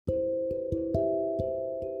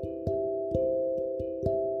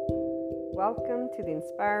Welcome to the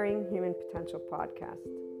Inspiring Human Potential podcast.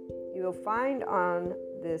 You will find on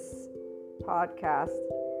this podcast,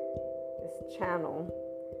 this channel,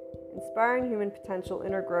 Inspiring Human Potential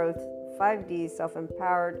Inner Growth 5D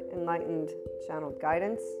Self-Empowered Enlightened Channeled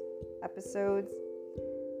Guidance episodes,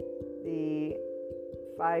 the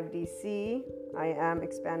 5DC I Am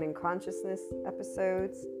Expanding Consciousness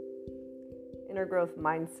episodes, Inner Growth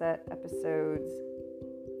Mindset episodes,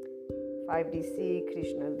 5DC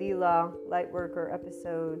Krishna Lila Lightworker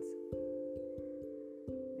episodes,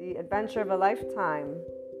 The Adventure of a Lifetime,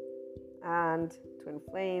 and Twin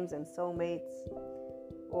Flames and Soulmates,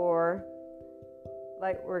 or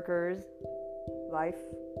Lightworkers, Life,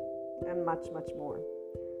 and much, much more.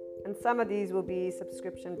 And some of these will be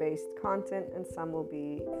subscription-based content and some will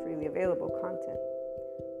be freely available content.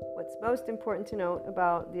 What's most important to note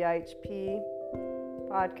about the IHP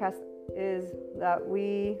podcast is that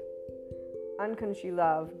we unconsciously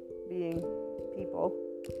love being people.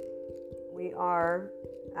 We are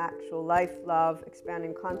actual life, love,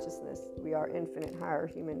 expanding consciousness. We are infinite higher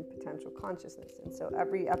human potential consciousness. And so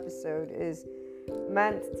every episode is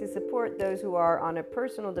meant to support those who are on a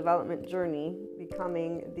personal development journey,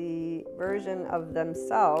 becoming the version of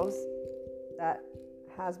themselves that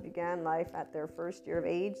has began life at their first year of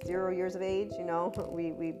age, 0 years of age.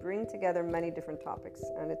 We bring together many different topics,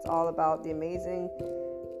 and it's all about the amazing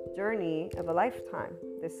journey of a lifetime,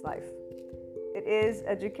 this life. It is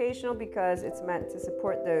educational because it's meant to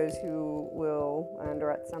support those who will, and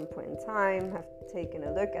or at some point in time, have taken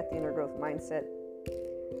a look at the inner growth mindset.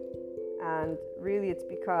 And really it's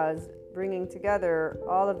because bringing together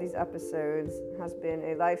all of these episodes has been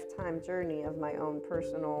a lifetime journey of my own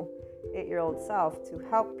personal 8-year-old self to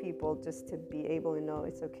help people just to be able to know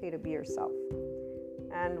it's okay to be yourself.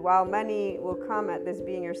 And while many will come at this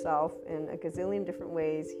being yourself in a gazillion different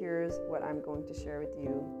ways, here's what I'm going to share with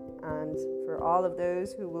you. And for all of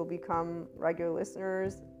those who will become regular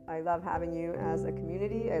listeners, I love having you as a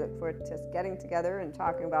community. I look forward to getting together and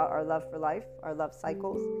talking about our love for life, our love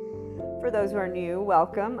cycles. For those who are new,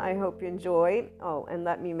 welcome. I hope you enjoy. Oh, and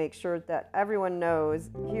let me make sure that everyone knows,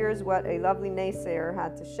 here's what a lovely naysayer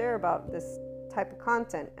had to share about this type of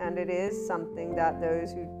content. And it is something that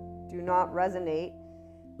those who do not resonate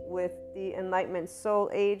with the Enlightenment Soul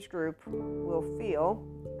age group will feel,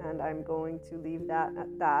 and I'm going to leave that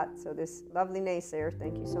at that. So this lovely naysayer,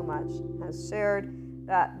 thank you so much, has shared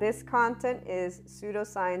that this content is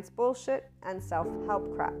pseudoscience bullshit and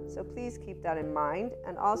self-help crap. So please keep that in mind,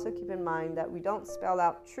 and also keep in mind that we don't spell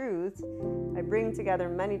out truth. I bring together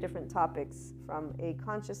many different topics from a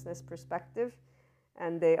consciousness perspective,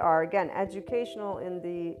 and they are, again, educational in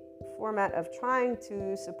the format of trying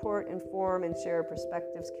to support, inform, and share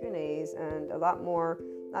perspectives, Q&As, and a lot more,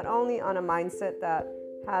 not only on a mindset that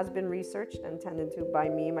has been researched and tended to by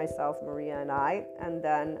me, myself, Maria, and I, and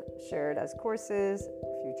then shared as courses,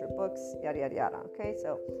 future books, yada, yada, yada. Okay,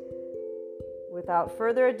 so without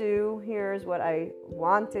further ado, here's what I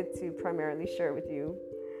wanted to primarily share with you.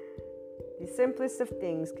 The simplest of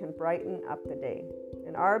things can brighten up the day.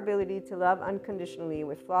 And our ability to love unconditionally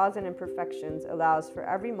with flaws and imperfections allows for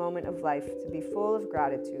every moment of life to be full of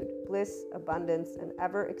gratitude, bliss, abundance, and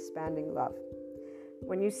ever-expanding love.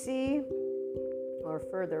 When you see, or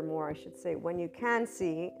furthermore, I should say, when you can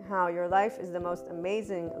see how your life is the most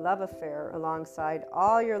amazing love affair alongside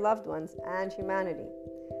all your loved ones and humanity,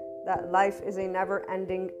 that life is a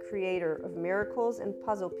never-ending creator of miracles and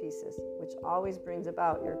puzzle pieces, which always brings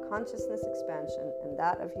about your consciousness expansion and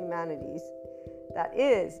that of humanity's. That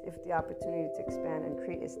is, if the opportunity to expand and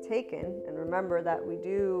create is taken. And remember that we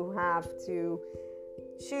do have to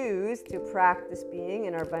choose to practice being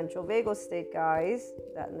in our ventral vagal state, guys,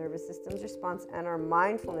 that nervous system's response, and our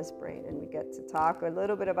mindfulness brain. And we get to talk a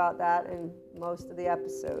little bit about that in most of the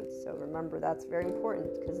episodes. So remember, that's very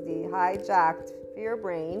important, because the hijacked fear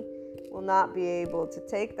brain will not be able to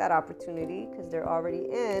take that opportunity because they're already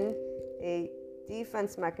in a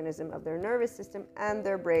defense mechanism of their nervous system, and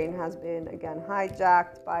their brain has been, again,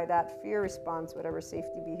 hijacked by that fear response, whatever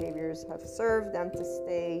safety behaviors have served them to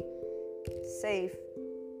stay safe.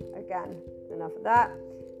 Again, enough of that.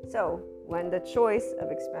 So when the choice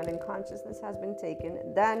of expanding consciousness has been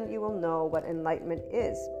taken, then you will know what enlightenment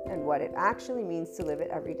is and what it actually means to live it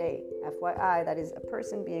every day. FYI, that is a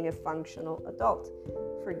person being a functional adult.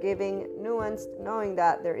 Forgiving, nuanced, knowing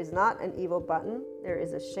that there is not an evil button, there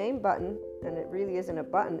is a shame button, and it really isn't a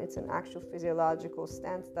button, it's an actual physiological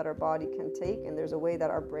stance that our body can take, and there's a way that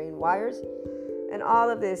our brain wires. And all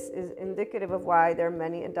of this is indicative of why there are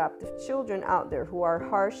many adoptive children out there who are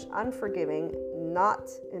harsh, unforgiving, not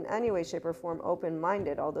in any way, shape, or form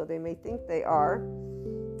open-minded, although they may think they are.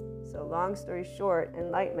 So long story short,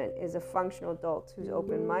 enlightenment is a functional adult who's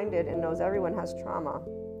open-minded and knows everyone has trauma,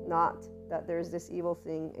 not that there's this evil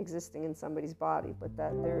thing existing in somebody's body, but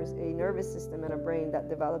that there's a nervous system and a brain that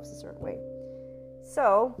develops a certain way.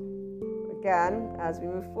 So, again, as we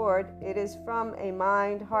move forward, it is from a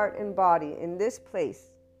mind, heart, and body in this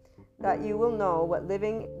place that you will know what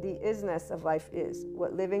living the isness of life is,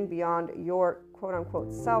 what living beyond your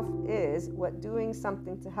quote-unquote self is, what doing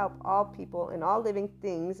something to help all people and all living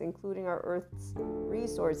things, including our Earth's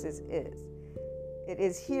resources, is. It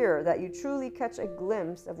is here that you truly catch a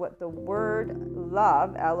glimpse of what the word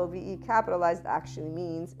love, L-O-V-E capitalized, actually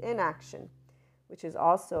means in action, which is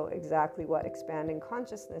also exactly what expanding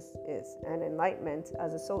consciousness is. And enlightenment,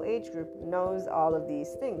 as a soul age group, knows all of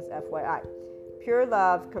these things, FYI. Pure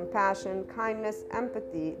love, compassion, kindness,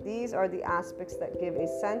 empathy, these are the aspects that give a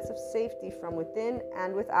sense of safety from within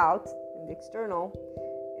and without, in the external.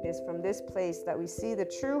 It is from this place that we see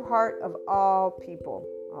the true heart of all people.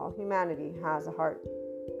 All humanity has a heart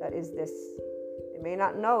that is this. They may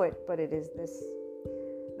not know it, but it is this.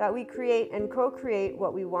 That we create and co-create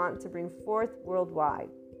what we want to bring forth worldwide.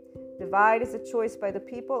 Divide is a choice by the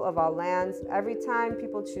people of all lands. Every time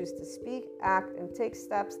people choose to speak, act, and take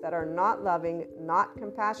steps that are not loving, not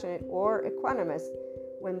compassionate, or equanimous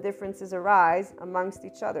when differences arise amongst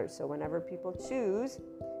each other. So whenever people choose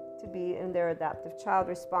to be in their adaptive child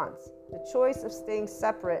response, the choice of staying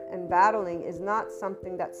separate and battling is not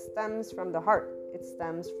something that stems from the heart. It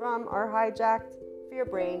stems from our hijacked fear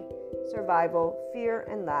brain, survival, fear,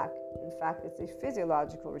 and lack. In fact, it's a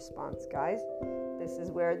physiological response, guys. This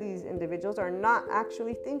is where these individuals are not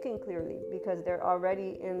actually thinking clearly because they're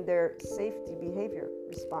already in their safety behavior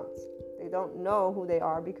response. They don't know who they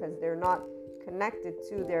are because they're not connected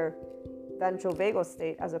to their ventral vagal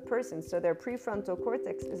state as a person. So their prefrontal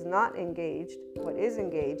cortex is not engaged. What is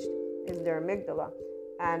engaged is their amygdala.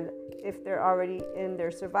 And if they're already in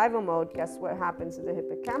their survival mode, guess what happens to the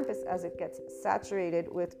hippocampus as it gets saturated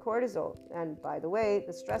with cortisol? And by the way,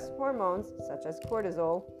 the stress hormones, such as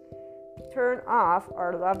cortisol, turn off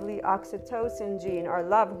our lovely oxytocin gene, our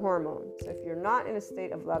love hormone. So if you're not in a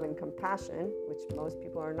state of love and compassion, which most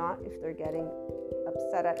people are not if they're getting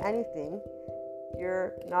upset at anything,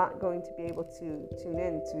 you're not going to be able to tune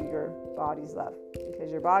in to your body's love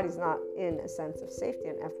because your body's not in a sense of safety.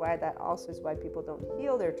 And FYI, that also is why people don't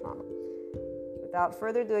heal their trauma. Without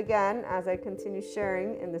further ado, again, as I continue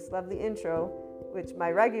sharing in this lovely intro, which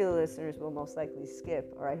my regular listeners will most likely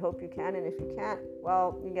skip, or I hope you can, and if you can't,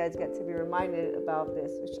 well, you guys get to be reminded about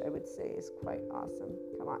this, which I would say is quite awesome.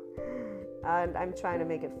 Come on. And I'm trying to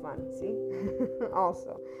make it fun, see?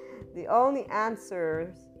 Also, the only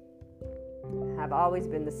answers have always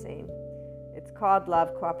been the same. It's called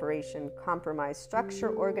love, cooperation, compromise,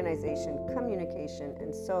 structure, organization, communication,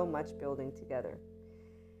 and so much building together.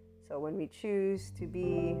 So when we choose to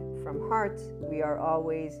be from heart, we are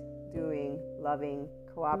always doing loving,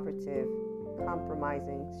 cooperative,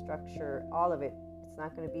 compromising, structure, all of it. It's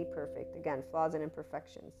not going to be perfect. Again, flaws and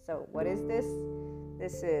imperfections. So what is this?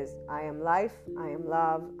 This is I am life, I am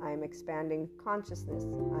love, I am expanding consciousness,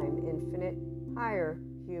 I am infinite, higher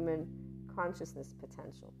human consciousness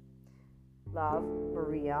potential. Love,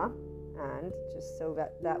 Maria. And just so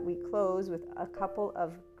that we close with a couple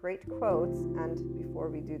of great quotes, and before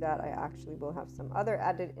we do that, I actually will have some other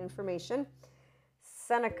added information.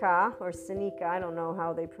 Seneca, or Seneca, I don't know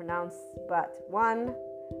how they pronounce, but one,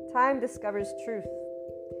 time discovers truth.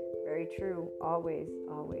 Very true, always,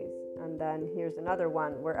 always. And then here's another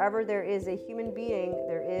one. Wherever there is a human being,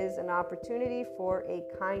 there is an opportunity for a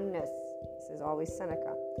kindness. This is always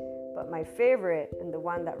Seneca. But my favorite, and the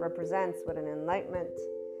one that represents what an enlightenment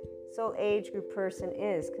soul age group person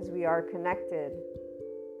is, because we are connected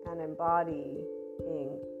and embodying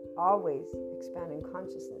always expanding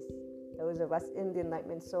consciousness. Those of us in the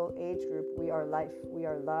enlightenment soul age group, we are life, we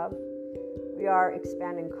are love, we are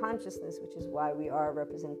expanding consciousness, which is why we are a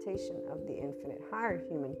representation of the infinite higher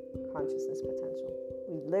human consciousness potential.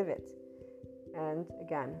 We live it. And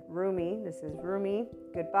again, Rumi, this is Rumi,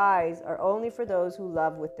 goodbyes are only for those who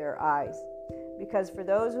love with their eyes. Because for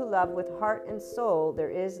those who love with heart and soul,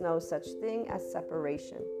 there is no such thing as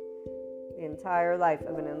separation. The entire life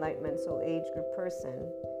of an enlightenment soul age group person,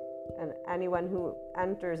 and anyone who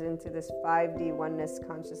enters into this 5D oneness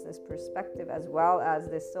consciousness perspective, as well as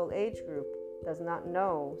this soul age group, does not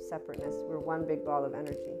know separateness. We're one big ball of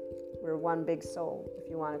energy. We're one big soul, if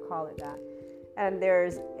you want to call it that. And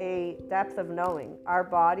there's a depth of knowing. Our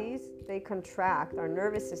bodies, they contract. Our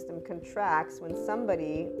nervous system contracts when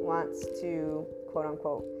somebody wants to, quote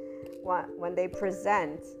unquote, when they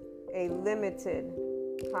present a limited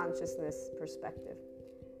consciousness perspective.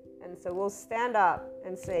 And so we'll stand up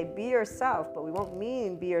and say, be yourself, but we won't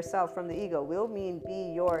mean be yourself from the ego. We'll mean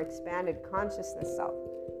be your expanded consciousness self.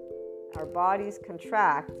 Our bodies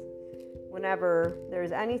contract whenever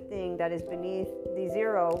there's anything that is beneath the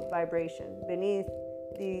zero vibration, beneath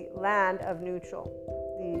the land of neutral,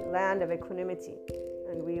 the land of equanimity.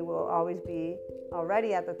 And we will always be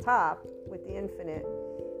already at the top with the infinite,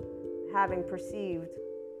 having perceived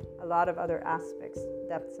a lot of other aspects,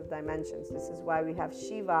 depths of dimensions. This is why we have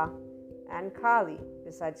Shiva and Kali,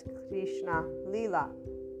 besides Krishna Lila.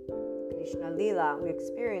 Krishna Lila, we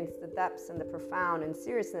experience the depths and the profound and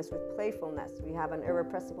seriousness with playfulness. We have an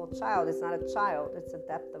irrepressible child. It's not a child, it's the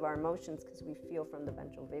depth of our emotions because we feel from the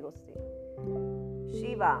ventral vagal state.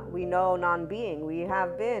 Shiva, we know non-being. We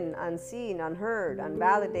have been unseen, unheard,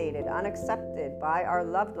 unvalidated, unaccepted by our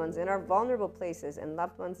loved ones in our vulnerable places. And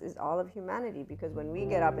loved ones is all of humanity, because when we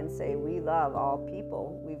get up and say we love all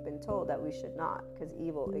people, we've been told that we should not, because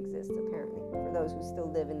evil exists apparently for those who still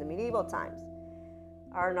live in the medieval times.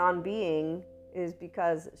 Our non-being is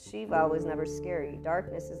because Shiva was never scary.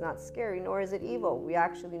 Darkness is not scary, nor is it evil. We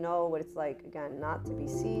actually know what it's like, again, not to be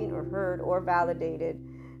seen or heard or validated.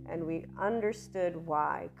 And we understood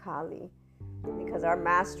why, Kali, because our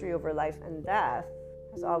mastery over life and death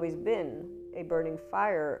has always been a burning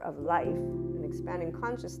fire of life, an expanding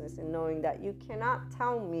consciousness, and knowing that you cannot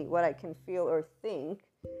tell me what I can feel or think.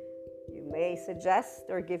 You may suggest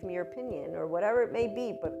or give me your opinion or whatever it may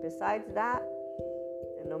be, but besides that,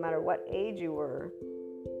 and no matter what age you were,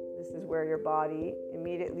 this is where your body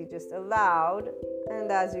immediately just allowed,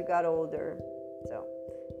 and as you got older. So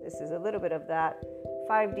this is a little bit of that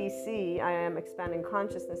 5DC, I am expanding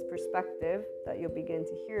consciousness perspective that you'll begin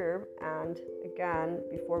to hear. And again,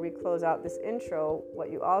 before we close out this intro,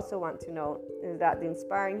 what you also want to know is that the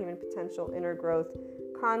Inspiring Human Potential Inner Growth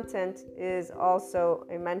content is also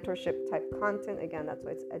a mentorship type content. Again, that's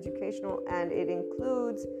why it's educational, and it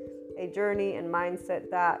includes a journey and mindset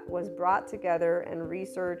that was brought together and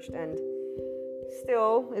researched and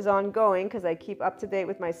still is ongoing, because I keep up to date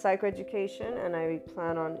with my psychoeducation, and I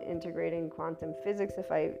plan on integrating quantum physics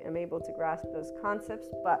if I am able to grasp those concepts.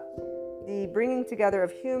 But the bringing together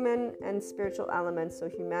of human and spiritual elements, so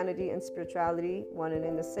humanity and spirituality, one and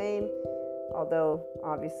in the same, although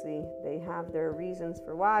obviously they have their reasons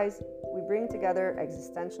for whys, we bring together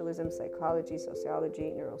existentialism, psychology,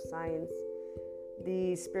 sociology, neuroscience.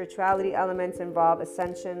 The spirituality elements involve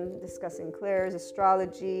ascension, discussing clairs,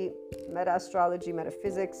 astrology, meta-astrology,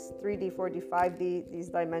 metaphysics, 3D, 4D, 5D, these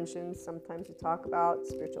dimensions. Sometimes we talk about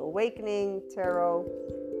spiritual awakening, tarot,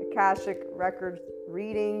 Akashic record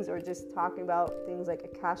readings, or just talking about things like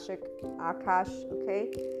Akashic, Akash,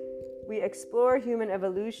 okay? We explore human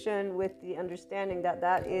evolution with the understanding that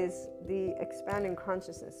that is the expanding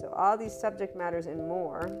consciousness. So all these subject matters and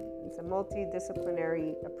more. It's a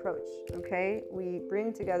multidisciplinary approach, okay? We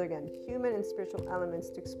bring together, again, human and spiritual elements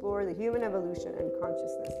to explore the human evolution and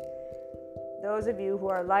consciousness. Those of you who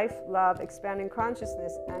are life, love, expanding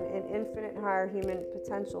consciousness, and in infinite higher human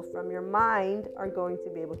potential from your mind are going to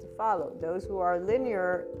be able to follow. Those who are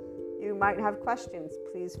linear, you might have questions.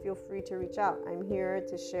 Please feel free to reach out. I'm here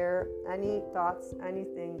to share any thoughts,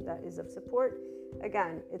 anything that is of support.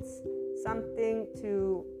 Again, it's something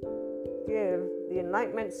to give the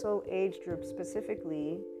Enlightenment Soul Age group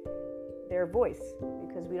specifically their voice,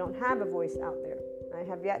 because we don't have a voice out there. I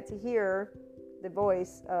have yet to hear the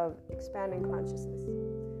voice of expanding consciousness.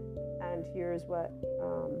 And here's what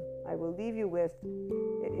I will leave you with.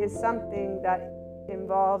 It is something that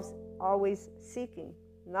involves always seeking,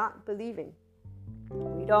 not believing.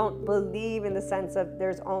 We don't believe in the sense of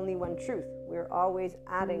there's only one truth. We're always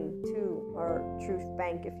adding to our truth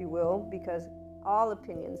bank, if you will, because all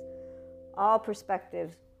opinions, all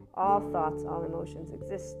perspectives, all thoughts, all emotions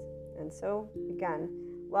exist. And so, again,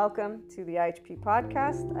 welcome to the IHP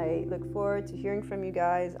podcast. I look forward to hearing from you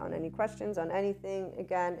guys on any questions, on anything.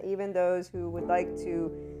 Again, even those who would like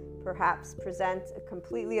to perhaps present a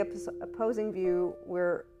completely opposing view,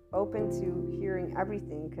 we're open to hearing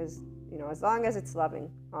everything, because, you know, as long as it's loving,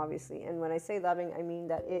 obviously. And when I say loving, I mean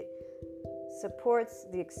that it supports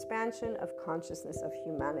the expansion of consciousness of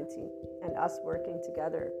humanity and us working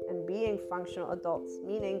together and being functional adults,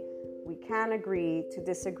 meaning we can agree to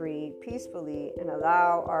disagree peacefully and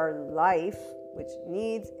allow our life, which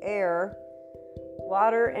needs air,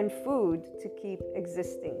 water, and food to keep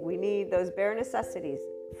existing. We need those bare necessities.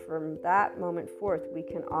 From that moment forth, we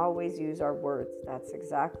can always use our words. That's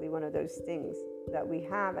exactly one of those things that we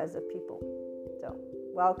have as a people. So,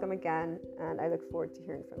 welcome again, and I look forward to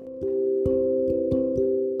hearing from you.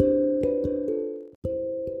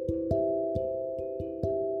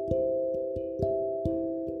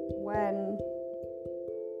 When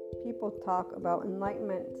people talk about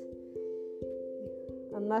enlightenment,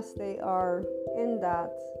 unless they are in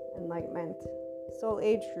that enlightenment soul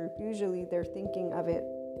age group, usually they're thinking of it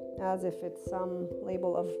as if it's some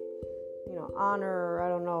label of, honor, or I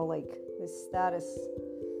don't know, like this status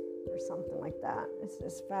or something like that.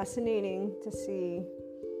 It's fascinating to see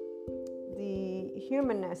the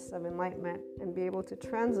humanness of enlightenment and be able to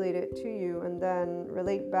translate it to you and then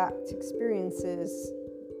relate back to experiences,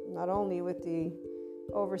 not only with the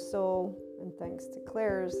oversoul and thanks to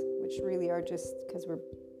Claire's, which really are just because we're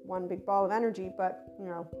one big ball of energy, but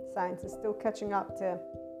science is still catching up to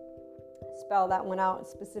spell that one out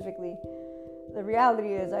specifically. The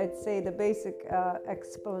reality is, I'd say the basic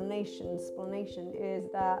explanation is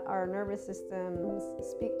that our nervous systems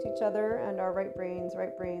speak to each other, and our right brains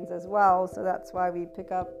as well. So that's why we pick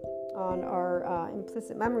up on our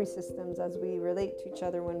implicit memory systems as we relate to each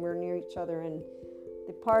other when we're near each other. And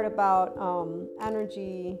the part about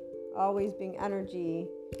energy always being energy,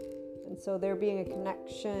 and so there being a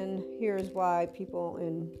connection, here's why people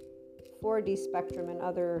in 4D spectrum and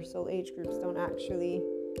other soul age groups don't actually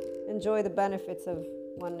enjoy the benefits of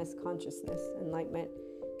oneness consciousness, enlightenment,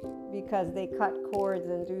 because they cut cords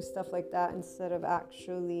and do stuff like that instead of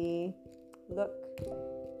actually look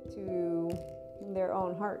to their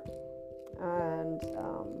own heart. And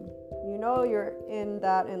you're in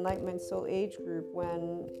that enlightenment soul age group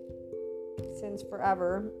when, since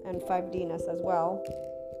forever, and 5Dness as well,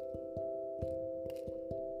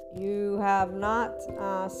 you have not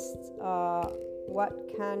asked, what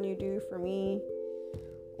can you do for me?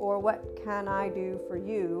 Or what can I do for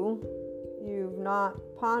you? You've not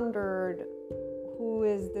pondered who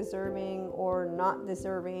is deserving or not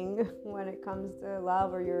deserving when it comes to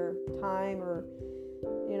love or your time, or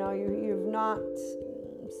you've not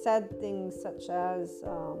said things such as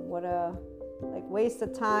what a waste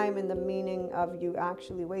of time, in the meaning of you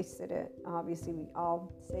actually wasted it. Obviously we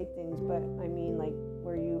all say things, but I mean like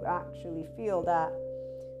where you actually feel that.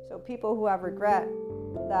 So people who have regret,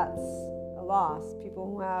 that's a loss. People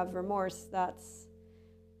who have remorse, that's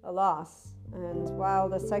a loss. And while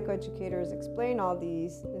the psychoeducators explain all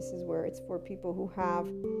these, this is where it's for people who have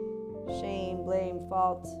shame, blame,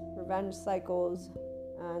 fault, revenge cycles,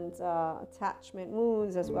 and attachment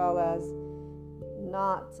wounds, as well as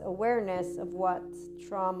not awareness of what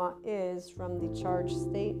trauma is from the charged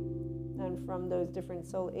state and from those different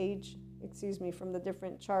from the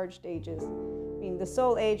different charged ages. I mean, the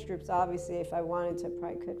soul age groups, obviously, if I wanted to,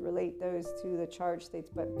 probably could relate those to the charged states,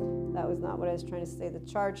 but that was not what I was trying to say. The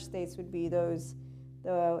charged states would be the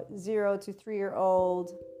 0 to 3 year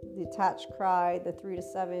old, the attached cry, the 3 to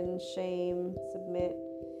 7, shame, submit,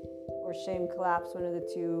 or shame collapse, one of the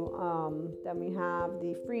two. Then we have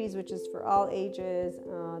the freeze, which is for all ages.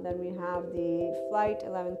 Then we have the flight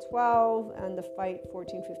 11, 12, and the fight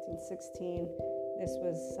 14, 15, 16. This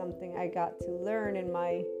was something I got to learn in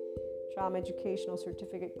my trauma educational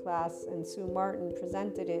certificate class, and Sue Martin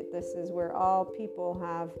presented it. This is where all people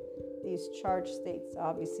have these charged states.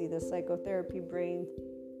 Obviously, the psychotherapy, brain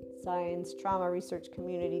science, trauma research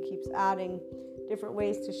community keeps adding different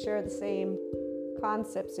ways to share the same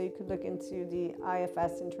concept. So you could look into the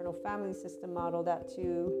IFS, internal family system model, that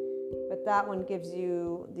too. But that one gives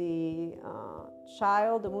you the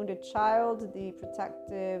child, the wounded child, the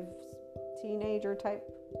protective teenager type,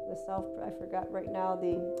 the I forgot right now,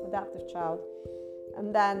 the adaptive child.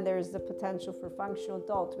 And then there's the potential for functional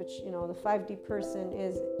adult, which, the 5D person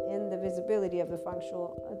is in the visibility of the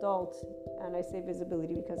functional adult. And I say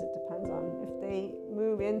visibility because it depends on if they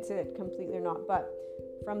move into it completely or not. But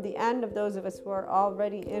from the end of those of us who are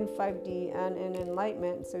already in 5D and in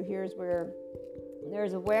enlightenment, so here's where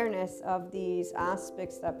there's awareness of these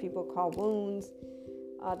aspects that people call wounds,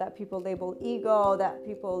 that people label ego, that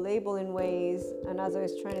people label in ways. And as I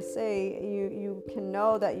was trying to say, you can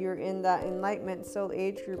know that you're in that enlightenment soul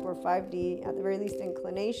age group or 5D, at the very least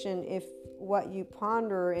inclination, if what you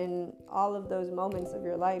ponder in all of those moments of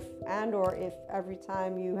your life, and or if every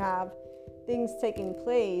time you have things taking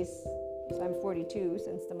place. So I'm 42.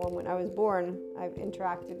 Since the moment I was born, I've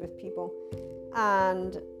interacted with people,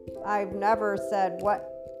 and I've never said, what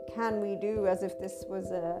can we do, as if this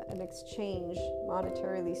was an exchange,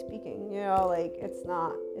 monetarily speaking.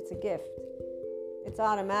 It's a gift. It's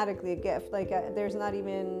automatically a gift. There's not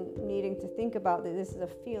even needing to think about that. This is a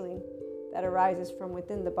feeling that arises from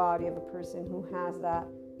within the body of a person who has that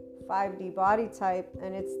 5D body type,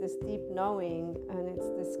 and it's this deep knowing, and it's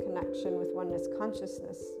this connection with oneness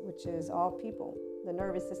consciousness, which is all people. The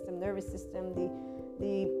nervous system, the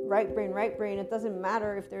right brain. It doesn't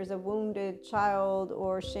matter if there's a wounded child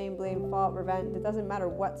or shame, blame, fault, revenge. It doesn't matter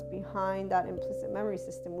what's behind that implicit memory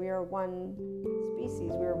system. We are one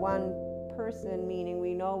species. We're one person, meaning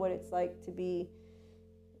we know what it's like to be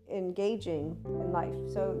engaging in life.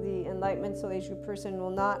 So the enlightenment soul age group person will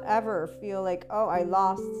not ever feel like, oh, I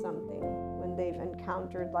lost something when they've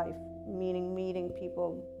encountered life, meaning meeting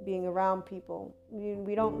people, being around people.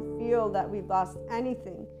 We don't feel that we've lost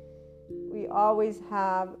anything. We always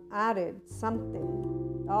have added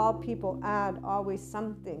something. All people add always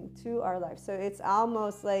something to our life. So it's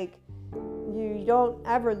almost like you don't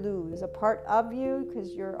ever lose a part of you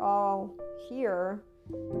because you're all here.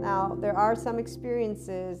 Now, there are some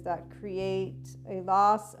experiences that create a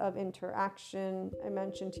loss of interaction. I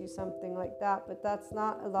mentioned to you something like that, but that's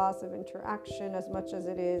not a loss of interaction as much as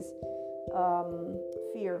it is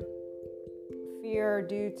fear. Fear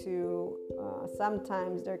due to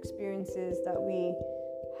sometimes their experiences that we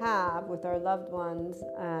have with our loved ones,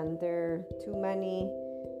 and they're too many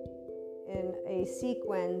in a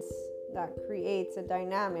sequence that creates a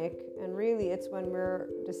dynamic, and really it's when we're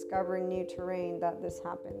discovering new terrain that this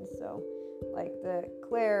happens. So like the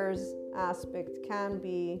clairs aspect can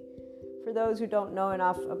be, for those who don't know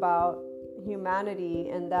enough about humanity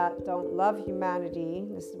and that don't love humanity,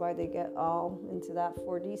 this is why they get all into that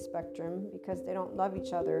 4D spectrum, because they don't love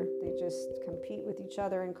each other. They just compete with each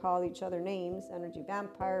other and call each other names: energy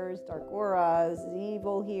vampires, dark auras,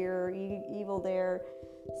 evil here, evil there,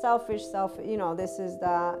 selfish, this is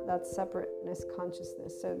that separateness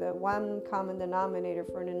consciousness. So the one common denominator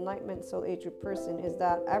for an enlightenment soul age group person is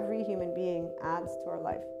that every human being adds to our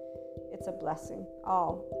life. It's a blessing.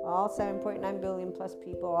 All 7.9 billion plus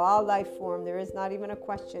people, all life form. There is not even a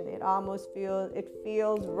question. It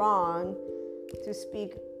feels wrong to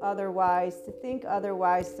speak otherwise, to think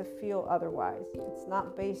otherwise, to feel otherwise. It's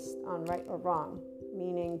not based on right or wrong,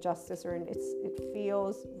 meaning justice, or it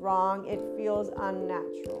feels wrong. It feels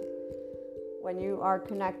unnatural. When you are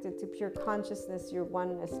connected to pure consciousness, your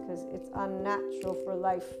oneness, because it's unnatural for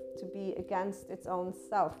life to be against its own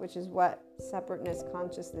self, which is what separateness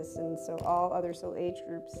consciousness. And so all other soul age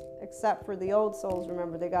groups, except for the old souls,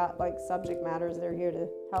 remember, they got like subject matters. They're here to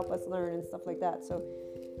help us learn and stuff like that. So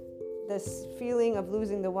this feeling of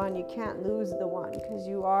losing the one, you can't lose the one, because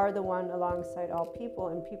you are the one alongside all people,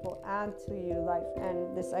 and people add to you life.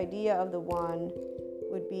 And this idea of the one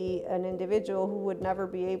would be an individual who would never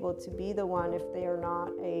be able to be the one if they are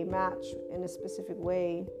not a match in a specific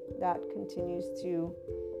way that continues to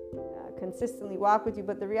consistently walk with you.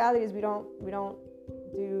 But the reality is we don't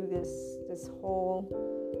do this whole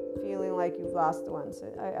feeling like you've lost the one.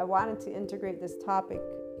 So I wanted to integrate this topic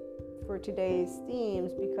for today's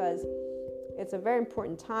themes, because it's a very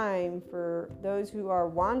important time for those who are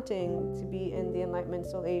wanting to be in the enlightenment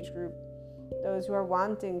soul age group, those who are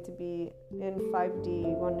wanting to be in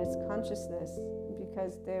 5D oneness consciousness,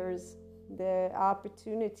 because there's the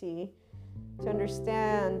opportunity to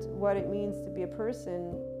understand what it means to be a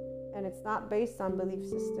person. And it's not based on belief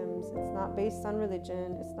systems, it's not based on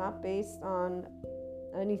religion, it's not based on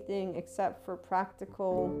anything except for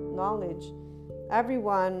practical knowledge.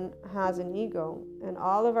 Everyone has an ego, and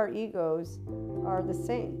all of our egos are the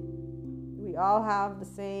same. We all have the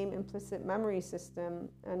same implicit memory system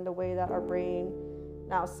and the way that our brain,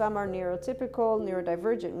 now some are neurotypical,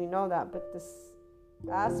 neurodivergent, we know that, but this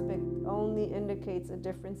aspect only indicates a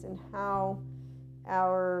difference in how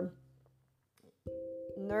our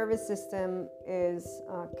nervous system is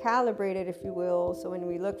calibrated, if you will. So when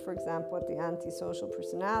we look, for example, at the antisocial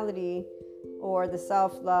personality or the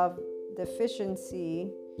self-love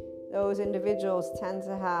deficiency, those individuals tend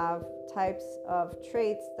to have types of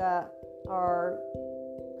traits that are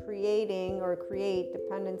create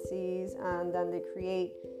dependencies, and then they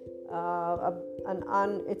create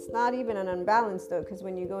it's not even an unbalance, though, because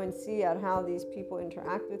when you go and see at how these people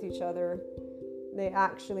interact with each other, they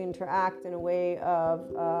actually interact in a way of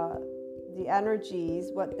the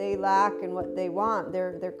energies, what they lack and what they want,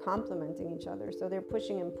 they're complementing each other. So they're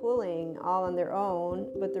pushing and pulling all on their own.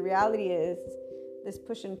 But the reality is, this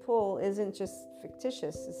push and pull isn't just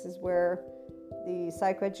fictitious. This is where the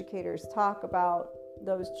psychoeducators talk about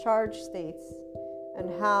those charge states and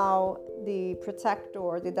how the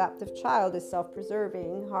protector, the adaptive child, is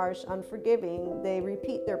self-preserving, harsh, unforgiving. They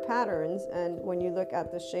repeat their patterns. And when you look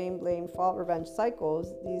at the shame, blame, fault, revenge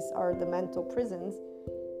cycles, these are the mental prisons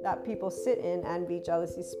that people sit in: envy,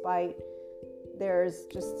 jealousy, spite. There's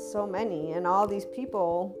just so many. And all these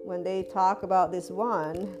people, when they talk about this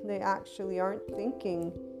one, they actually aren't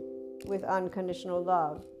thinking with unconditional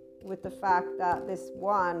love, with the fact that this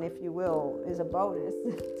one, if you will, is a bonus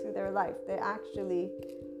to their life. They actually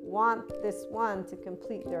want this one to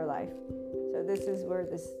complete their life. So this is where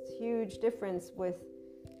this huge difference with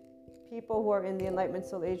people who are in the enlightenment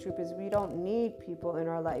soul age group is: we don't need people in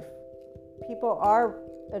our life. people are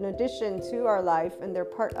an addition to our life, and they're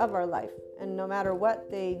part of our life. And no matter what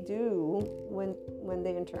they do when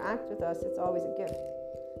they interact with us, it's always a gift.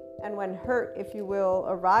 And when hurt, if you will,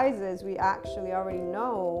 arises, we actually already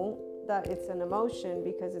know that it's an emotion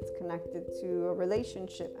because it's connected to a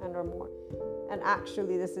relationship and or more. And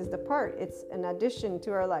actually, this is the part. It's an addition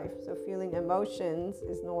to our life. So feeling emotions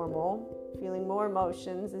is normal. Feeling more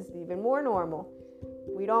emotions is even more normal.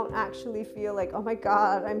 We don't actually feel like, oh my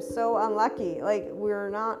God, I'm so unlucky. Like, we're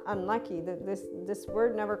not unlucky. This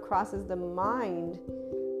word never crosses the mind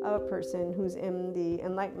of a person who's in the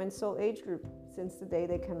Enlightenment Soul Age group since the day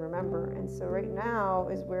they can remember. And so right now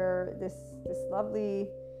is where this lovely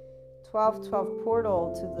 12/12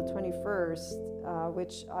 portal to the 21st,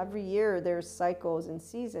 which every year there's cycles and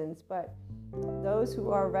seasons, but those who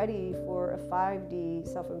are ready for a 5D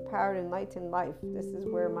self-empowered enlightened life, this is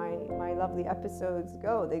where my lovely episodes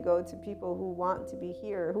go. They go to people who want to be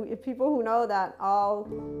here, people who know that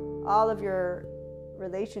all of your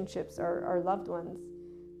relationships are loved ones,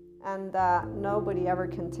 and that nobody ever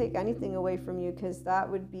can take anything away from you, because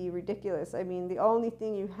that would be ridiculous. I mean, the only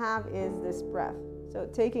thing you have is this breath. So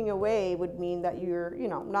taking away would mean that you're,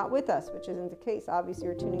 not with us, which isn't the case. Obviously,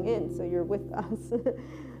 you're tuning in, so you're with us.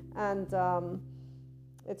 And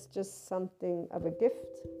it's just something of a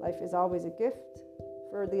gift. Life is always a gift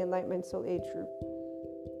for the Enlightenment Soul Age group.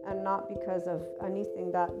 And not because of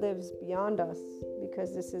anything that lives beyond us,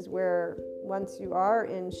 because this is where, once you are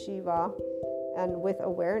in Shiva and with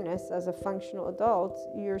awareness as a functional adult,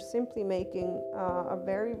 you're simply making a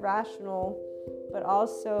very rational, but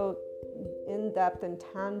also in-depth and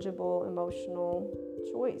tangible emotional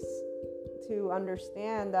choice to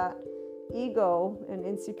understand that ego and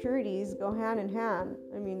insecurities go hand in hand.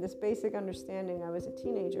 I mean, this basic understanding. I was a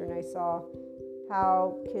teenager and I saw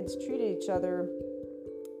how kids treated each other,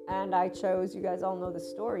 and I chose, you guys all know the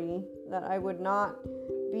story, that I would not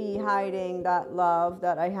be hiding that love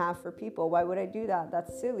that I have for people. Why would I do that?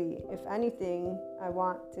 That's silly. If anything, I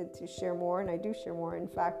wanted to share more, and I do share more. In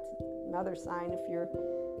fact, another sign, if you're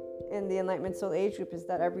in the Enlightenment Soul Age group, is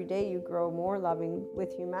that every day you grow more loving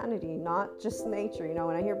with humanity, not just nature.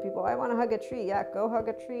 When I hear people, I want to hug a tree. Yeah, go hug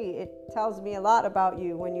a tree. It tells me a lot about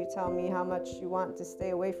you when you tell me how much you want to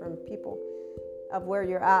stay away from people, of where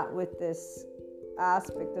you're at with this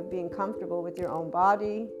aspect of being comfortable with your own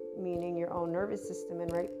body, meaning your own nervous system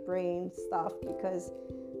and right brain stuff, because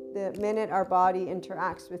the minute our body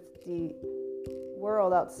interacts with the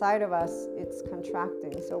world outside of us, it's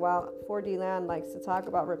contracting. So while 4D Land likes to talk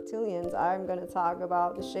about reptilians, I'm going to talk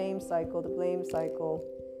about the shame cycle, the blame cycle.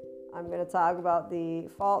 I'm going to talk about the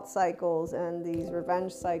fault cycles and these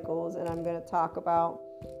revenge cycles, and I'm going to talk about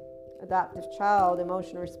adaptive child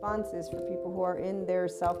emotional responses for people who are in their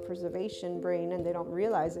self-preservation brain, and they don't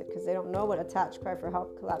realize it because they don't know what attach, cry for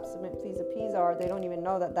help, collapse, submit, please, appease are. They don't even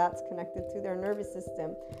know that that's connected to their nervous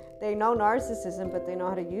system. They know narcissism, but they know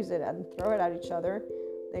how to use it and throw it at each other.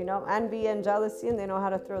 They know envy and jealousy, and they know how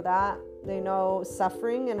to throw that. They know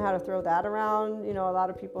suffering and how to throw that around. A lot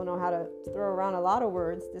of people know how to throw around a lot of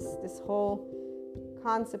words. This whole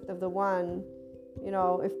concept of the one,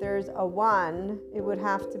 if there's a one, it would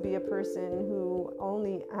have to be a person who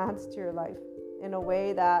only adds to your life in a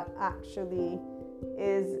way that actually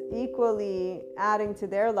is equally adding to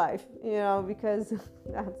their life, because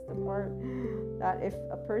that's the part, that if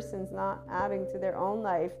a person's not adding to their own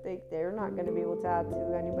life, they're not going to be able to add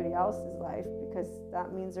to anybody else's life, because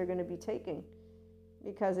that means they're going to be taking.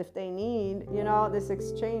 Because if they need, this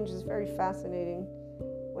exchange is very fascinating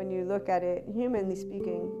when you look at it, humanly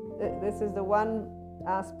speaking. This is the one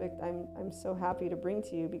aspect I'm so happy to bring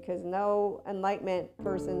to you, because no enlightenment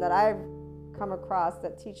person that I've come across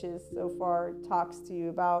that teaches so far talks to you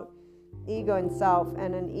about ego and self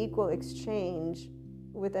and an equal exchange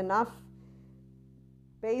with enough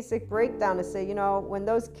basic breakdown to say, when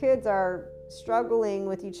those kids are struggling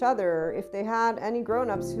with each other, if they had any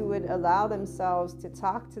grown-ups who would allow themselves to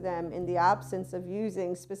talk to them in the absence of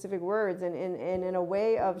using specific words and in a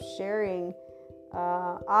way of sharing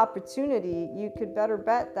opportunity, you could better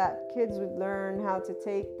bet that kids would learn how to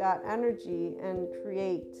take that energy and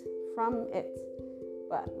create from it.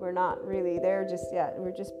 But we're not really there just yet.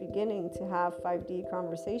 We're just beginning to have 5D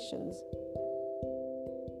conversations.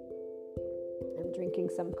 I'm drinking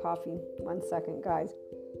some coffee. 1 second, guys.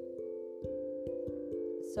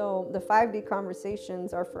 So the 5D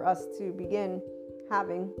conversations are for us to begin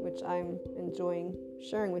having, which I'm enjoying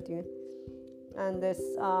sharing with you. And this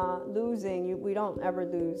losing, we don't ever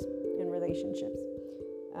lose in relationships.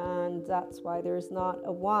 And that's why there's not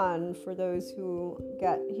a one for those who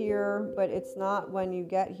get here, but it's not when you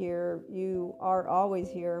get here, you are always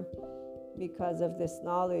here. because of this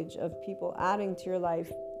knowledge of people adding to your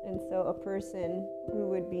life. And so a person who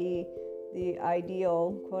would be the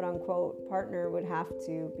ideal quote unquote partner would have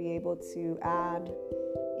to be able to add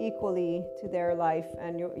equally to their life.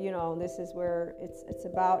 And this is where it's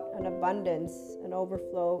about an abundance, an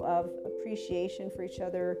overflow of appreciation for each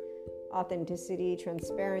other, authenticity,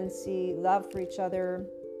 transparency, love for each other,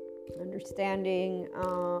 understanding.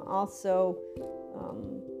 Also,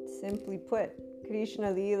 simply put, Krishna,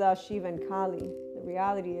 Leela, Shiva, and Kali. The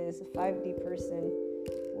reality is a 5D person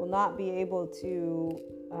will not be able to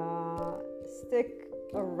stick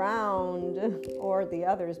around, or the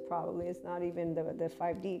others probably. It's not even the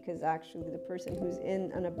 5D, because actually the person who's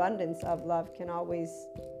in an abundance of love can always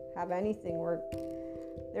have anything work.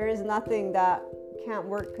 There is nothing that can't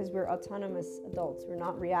work because we're autonomous adults. We're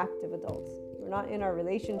not reactive adults. We're not in our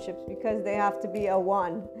relationships because they have to be a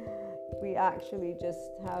one. We actually just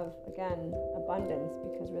have, again, abundance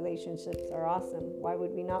because relationships are awesome. Why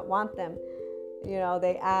would we not want them?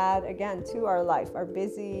 They add, again, to our life, our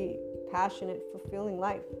busy, passionate, fulfilling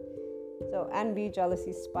life. So envy,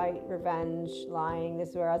 jealousy, spite, revenge, lying. This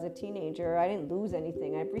is where, as a teenager, I didn't lose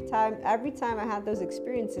anything. Every time I had those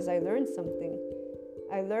experiences, I learned something.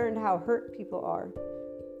 I learned how hurt people are.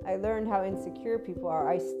 I learned how insecure people are.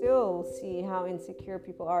 I still see how insecure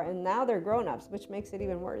people are. And now they're grown-ups, which makes it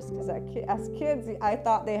even worse. Because as kids, I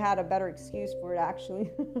thought they had a better excuse for it, actually.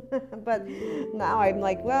 But now I'm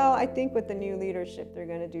like, well, I think with the new leadership, they're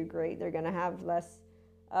going to do great. They're going to have less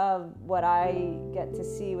of what I get to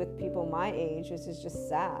see with people my age, which is just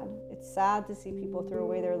sad. It's sad to see people throw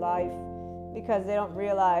away their life because they don't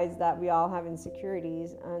realize that we all have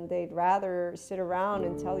insecurities, and they'd rather sit around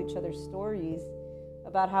and tell each other stories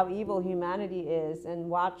about how evil humanity is and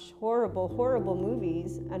watch horrible, horrible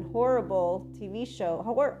movies and horrible TV shows.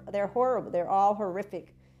 They're horrible. They're all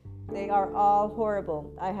horrific. They are all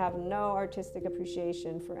horrible. I have no artistic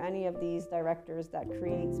appreciation for any of these directors that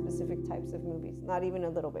create specific types of movies, not even a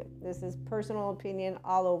little bit. This is personal opinion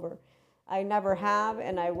all over. I never have,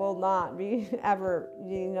 and I will not be ever.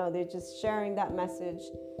 They're just sharing that message,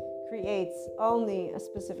 creates only a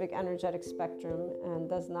specific energetic spectrum and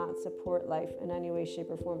does not support life in any way, shape,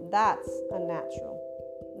 or form. That's unnatural.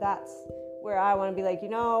 That's where I want to be like,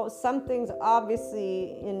 something's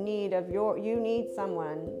obviously in need of you need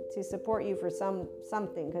someone to support you for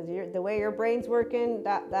something, because the way your brain's working,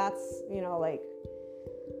 that's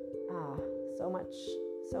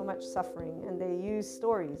so much suffering. And they use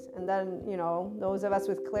stories, and then those of us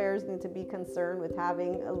with clairs need to be concerned with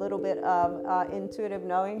having a little bit of intuitive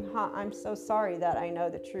knowing. I'm so sorry that I know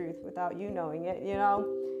the truth without you knowing it,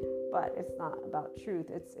 but it's not about truth.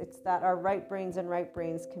 It's that our right brains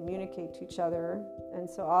communicate to each other. And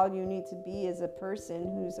so all you need to be is a person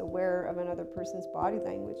who's aware of another person's body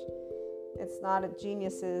language. It's not a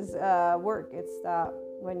genius's work. It's that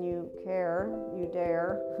when you care, you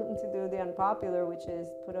dare to do the unpopular, which is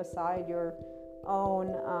put aside your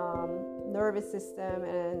own nervous system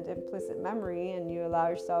and implicit memory, and you allow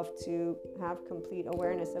yourself to have complete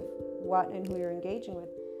awareness of what and who you're engaging with.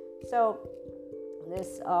 So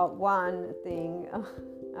this one thing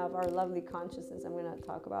of our lovely consciousness, I'm going to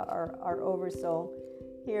talk about our oversoul.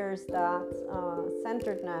 Here's that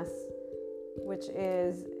centeredness, which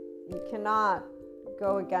is you cannot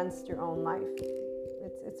go against your own life.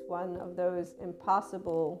 It's one of those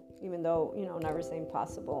impossible, even though, never say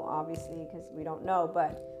impossible, obviously, because we don't know,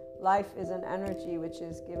 but life is an energy which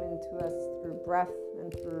is given to us through breath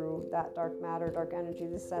and through that dark matter, dark energy.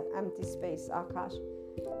 This is that empty space, Akash.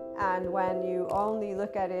 And when you only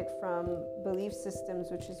look at it from belief systems,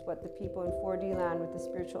 which is what the people in 4D land with the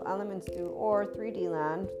spiritual elements do, or 3D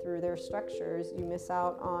land through their structures, you miss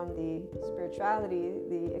out on the spirituality,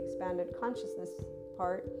 the expanded consciousness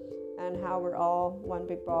part, and how we're all one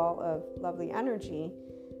big ball of lovely energy.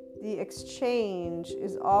 The exchange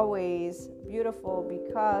is always beautiful,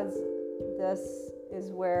 because this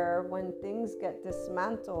is where, when things get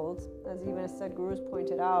dismantled, as even Sadhguru's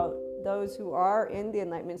pointed out, those who are in the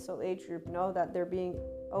Enlightenment Soul Age group know that they're being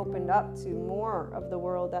opened up to more of the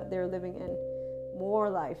world that they're living in, more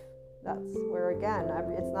life. That's where, again,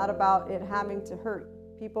 it's not about it having to hurt.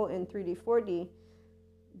 People in 3D, 4D,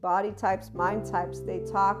 body types, mind types, they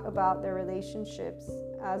talk about their relationships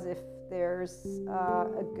as if there's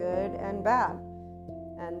a good and bad.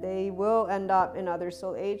 And they will end up in other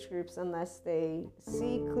soul age groups unless they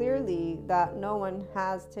see clearly that no one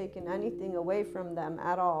has taken anything away from them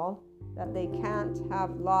at all, that they can't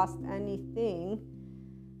have lost anything,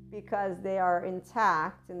 because they are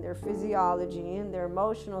intact in their physiology, in their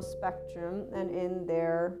emotional spectrum, and in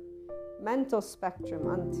their mental spectrum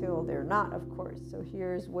until they're not, of course. So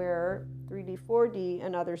here's where 3D, 4D,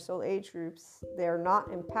 and other soul age groups, they're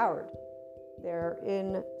not empowered. They're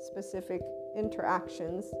in specific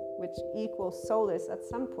interactions which equal soulless at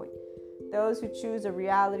some point. Those who choose a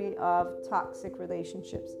reality of toxic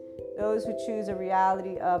relationships, those who choose a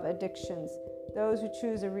reality of addictions, those who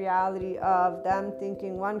choose a reality of them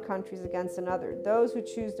thinking one country's against another, those who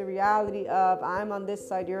choose the reality of I'm on this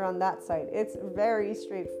side, you're on that side. It's very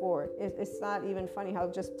straightforward. It's not even funny how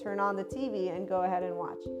just turn on the TV and go ahead and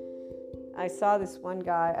watch. I saw this one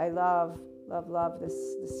guy I love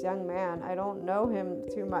this young man. I don't know him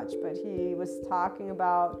too much, but he was talking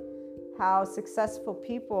about how successful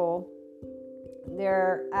people,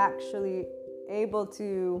 they're actually able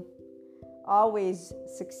to always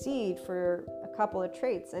succeed for a couple of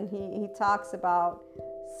traits. And he talks about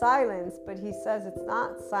silence, but he says it's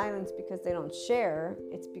not silence because they don't share.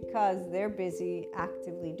 It's because they're busy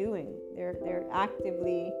actively doing. They're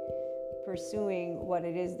actively pursuing what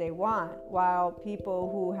it is they want, while people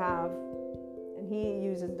who have, and he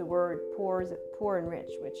uses the word poor and rich,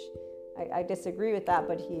 which I disagree with that,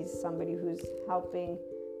 but he's somebody who's helping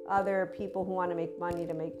other people who want to make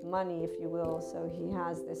money, if you will. So he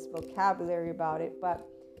has this vocabulary about it. But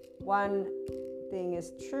one thing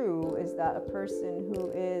is true is that a person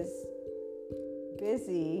who is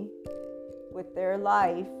busy with their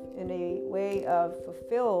life in a way of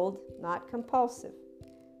fulfilled, not compulsive,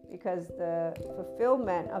 because the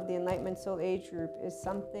fulfillment of the Enlightenment Soul Age group is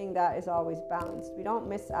something that is always balanced. We don't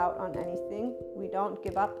miss out on anything. We don't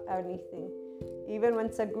give up anything. Even when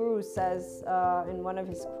Sadhguru says in one of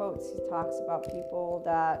his quotes, he talks about people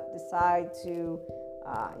that decide to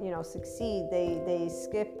succeed. They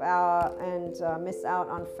skip out and miss out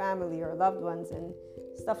on family or loved ones and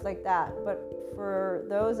stuff like that. But for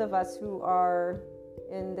those of us who are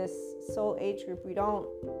in this soul age group, we don't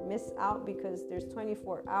miss out because there's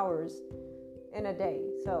 24 hours in a day.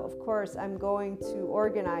 So of course I'm going to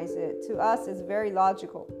organize it. To us, it's very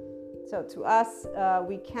logical. So to us,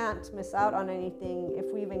 we can't miss out on anything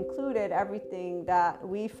if we've included everything that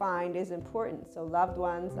we find is important. So loved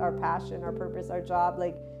ones, our passion, our purpose, our job,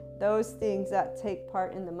 like those things that take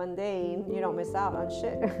part in the mundane, you don't miss out on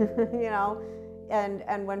shit,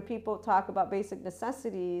 And when people talk about basic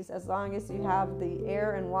necessities, as long as you have the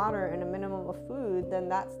air and water and a minimum of food, then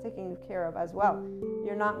that's taken care of as well.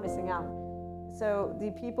 You're not missing out. So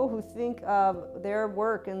the people who think of their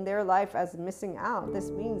work and their life as missing out, this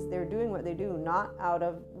means they're doing what they do, not out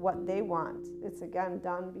of what they want. It's again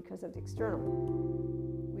done because of the external.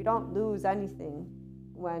 We don't lose anything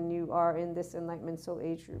when you are in this Enlightenment Soul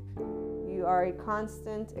Age group. You are a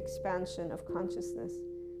constant expansion of consciousness.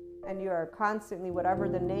 And you are constantly, whatever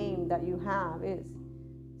the name that you have is.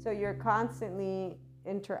 So you're constantly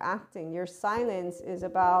interacting. Your silence is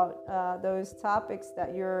about those topics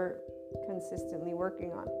that you're consistently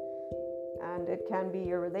working on. And it can be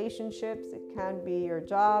your relationships, it can be your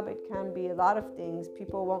job, it can be a lot of things.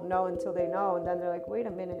 People won't know until they know, and then they're like, wait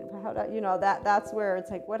a minute, how that that's where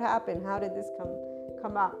it's like, what happened? How did this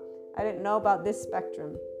come up? I didn't know about this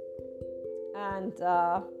spectrum. And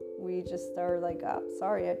we just are like, oh,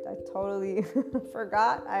 sorry, I totally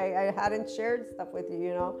forgot. I hadn't shared stuff with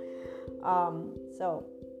you, So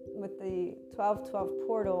with the 1212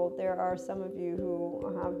 portal, there are some of you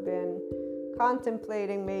who have been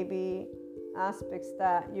contemplating maybe aspects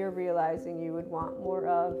that you're realizing you would want more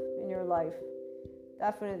of in your life.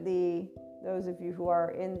 Definitely those of you who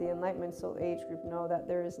are in the Enlightenment Soul Age group know that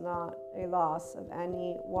there is not a loss of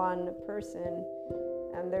any one person.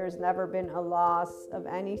 And there's never been a loss of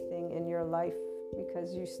anything in your life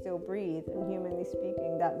because you still breathe. And humanly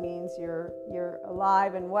speaking, that means you're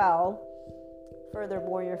alive and well.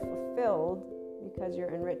 Furthermore, you're fulfilled because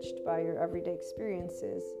you're enriched by your everyday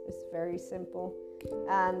experiences. It's very simple.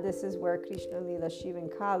 And this is where Krishna Lila Shiva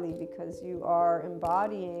and Kali, because you are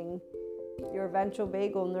embodying your ventral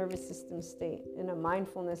vagal nervous system state in a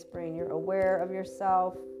mindfulness brain. You're aware of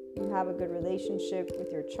yourself. You have a good relationship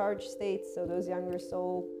with your charge states. So those younger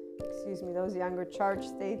charge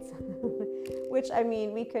states, which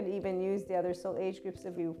we could even use the other soul age groups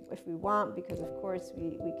if we want, because of course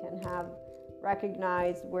we can have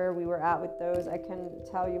recognized where we were at with those. I can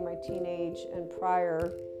tell you my teenage and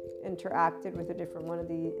prior interacted with a different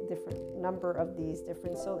number of these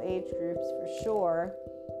different soul age groups for sure.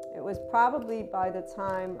 It was probably by the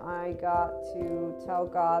time I got to tell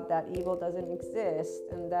God that evil doesn't exist,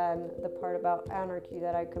 and then the part about anarchy,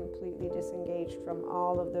 that I completely disengaged from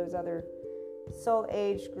all of those other soul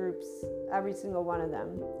age groups, every single one of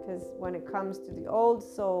them. Because when it comes to the old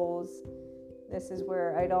souls, this is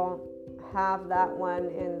where I don't have that one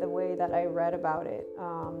in the way that I read about it.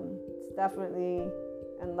 It's definitely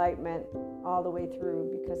enlightenment all the way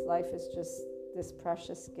through, because life is just this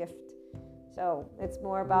precious gift. So it's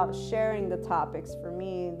more about sharing the topics for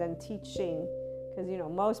me than teaching, because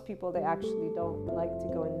most people, they actually don't like to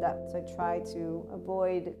go in depth. So I try to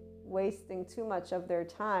avoid wasting too much of their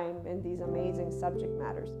time in these amazing subject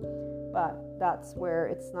matters. But that's where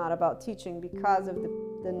it's not about teaching, because of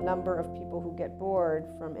the number of people who get bored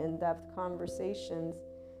from in-depth conversations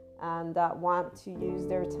and that want to use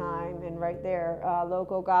their time. And right there,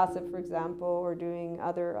 local gossip, for example, or doing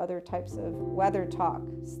other types of weather talk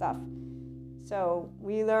stuff. So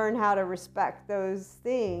we learn how to respect those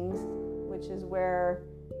things, which is where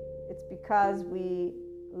it's because we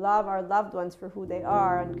love our loved ones for who they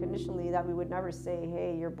are unconditionally, that we would never say,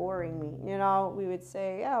 hey, you're boring me. We would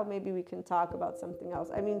say, yeah, maybe we can talk about something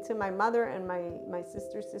else. I mean, to my mother and my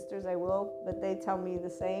sisters, I will, but they tell me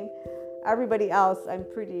the same. Everybody else, I'm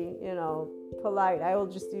pretty, polite. I will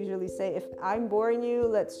just usually say, if I'm boring you,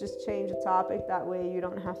 let's just change the topic. That way you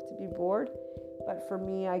don't have to be bored. But for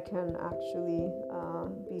me, I can actually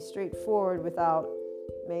be straightforward without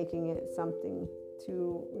making it something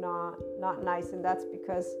too not nice. And that's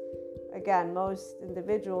because, again, most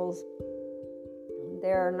individuals,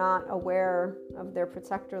 they're not aware of their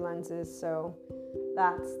protector lenses. So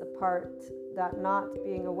that's the part, that not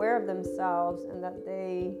being aware of themselves, and that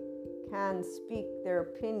they can speak their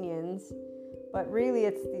opinions, but really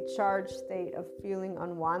it's the charged state of feeling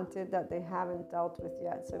unwanted that they haven't dealt with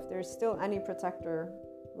yet. So if there's still any protector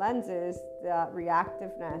lenses, that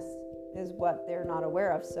reactiveness is what they're not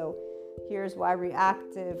aware of. So here's why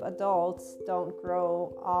reactive adults don't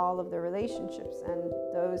grow all of their relationships, and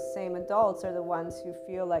those same adults are the ones who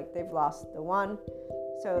feel like they've lost the one.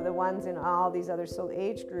 So the ones in all these other soul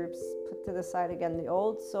age groups, put to the side again the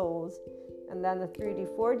old souls, and then the 3D,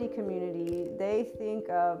 4D community, they think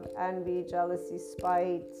of envy, jealousy,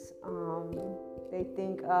 spite. They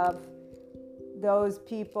think of those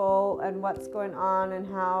people and what's going on, and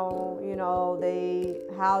how,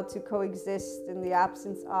 how to coexist in the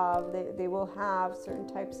absence of. They will have certain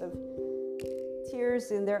types of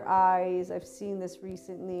tears in their eyes. I've seen this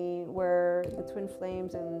recently, where the twin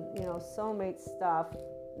flames and, soulmate stuff,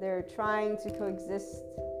 they're trying to coexist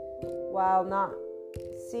while not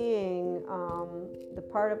seeing the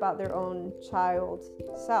part about their own child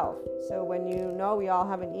self. So when we all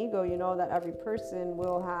have an ego, that every person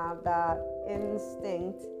will have that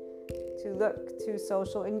instinct to look to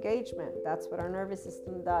social engagement. That's what our nervous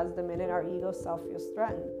system does the minute our ego self feels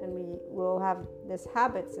threatened. And we will have this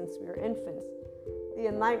habit since we were infants. The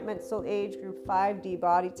Enlightenment Soul Age Group 5D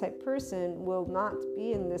body type person will not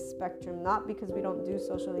be in this spectrum, not because we don't do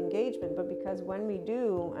social engagement, but because when we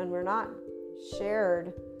do, and we're not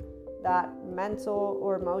shared that mental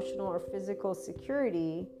or emotional or physical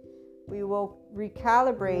security, we will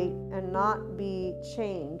recalibrate and not be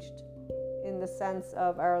changed in the sense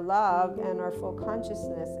of our love and our full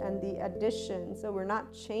consciousness and the addition. So we're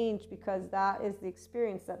not changed because that is the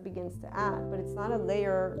experience that begins to add, but it's not a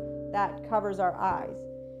layer that covers our eyes,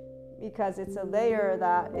 because it's a layer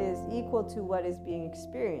that is equal to what is being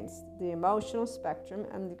experienced. The emotional spectrum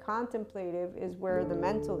and the contemplative is where the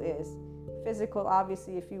mental is. Physical,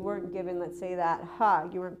 obviously, if you weren't given, let's say, that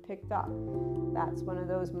hug, you weren't picked up. That's one of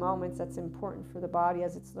those moments that's important for the body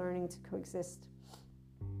as it's learning to coexist.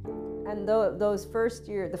 And the first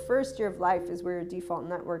year of life is where your default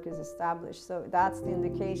network is established. So that's the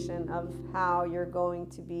indication of how you're going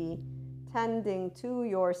to be tending to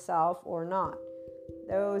yourself or not.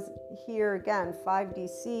 Those here again,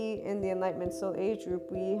 5DC in the Enlightenment Soul Age Group,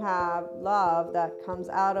 we have love that comes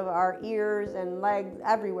out of our ears and legs,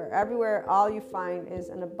 everywhere. All you find is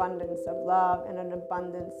an abundance of love and an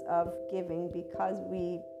abundance of giving, because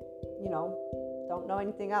we, don't know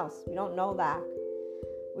anything else. We don't know lack.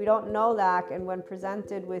 We don't know lack. And when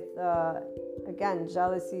presented with, again,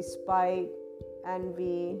 jealousy, spite,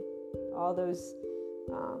 envy, all those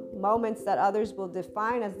moments that others will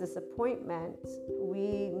define as disappointment,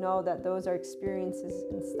 we know that those are experiences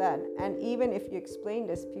instead. And even if you explain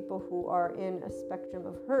this, people who are in a spectrum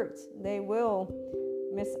of hurt, they will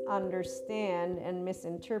misunderstand and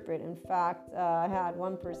misinterpret. In fact, I had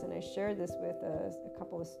one person I shared this with, a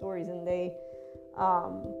couple of stories, and they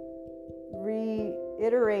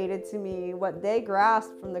reiterated to me what they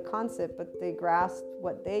grasped from the concept, but they grasped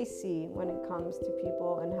what they see when it comes to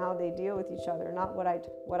people and how they deal with each other, not what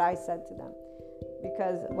I said to them.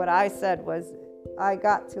 Because what I said was, I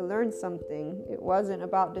got to learn something. It wasn't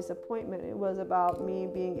about disappointment. It was about me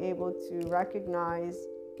being able to recognize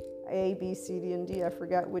A, B, C, D, and D. I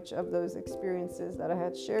forget which of those experiences that I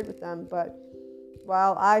had shared with them, but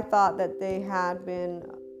while I thought that they had been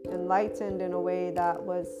enlightened in a way that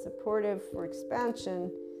was supportive for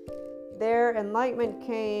expansion, their enlightenment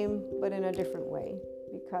came, but in a different way,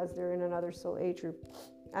 because they're in another soul age group.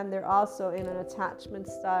 And they're also in an attachment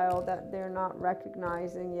style that they're not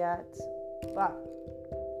recognizing yet. But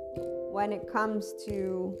when it comes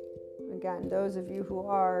to, again, those of you who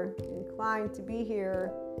are inclined to be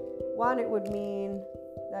here, one, it would mean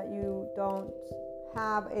that you don't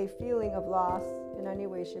have a feeling of loss in any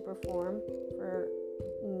way, shape, or form, for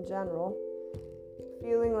in general.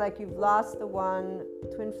 Feeling like you've lost the one,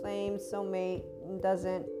 twin flame, soulmate,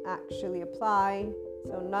 doesn't actually apply.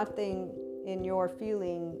 So nothing in your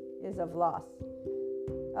feeling is of loss.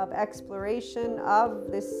 Of exploration of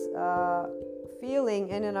this feeling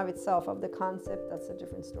in and of itself, of the concept, that's a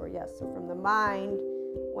different story. Yes, so from the mind,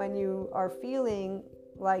 when you are feeling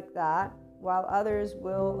like that, while others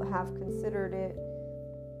will have considered it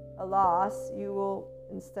a loss, you will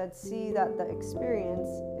instead see that the experience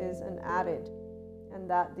is an added, and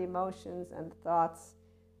that the emotions and thoughts,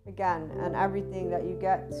 again, and everything that you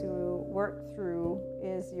get to work through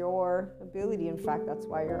is your ability. In fact, that's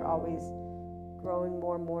why you're always growing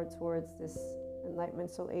more and more towards this enlightenment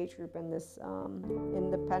soul age group and this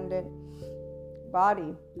independent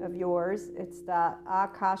body of yours. It's that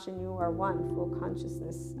Akash and you are one, full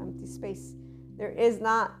consciousness, empty space. There is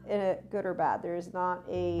not a good or bad. There is not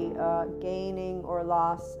a gaining or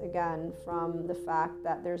loss, again, from the fact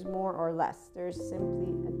that there's more or less. There's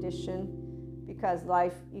simply addition, because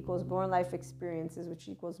life equals more life experiences, which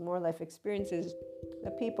equals more life experiences.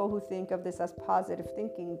 The people who think of this as positive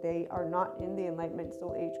thinking, they are not in the enlightenment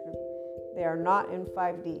soul age group. They are not in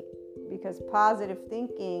 5D, because positive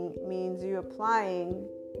thinking means you applying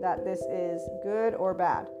that this is good or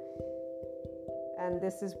bad. And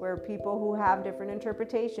this is where people who have different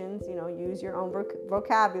interpretations, use your own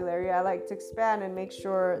vocabulary. I like to expand and make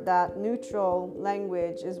sure that neutral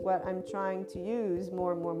language is what I'm trying to use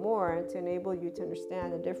more and more to enable you to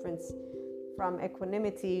understand the difference from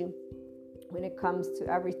equanimity when it comes to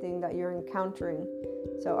everything that you're encountering.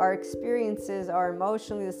 So our experiences are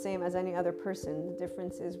emotionally the same as any other person. The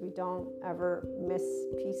difference is we don't ever miss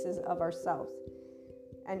pieces of ourselves.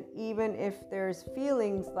 And even if there's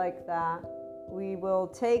feelings like that, we will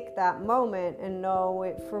take that moment and know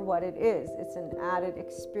it for what it is. It's an added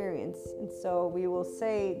experience. And so we will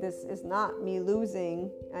say, this is not me losing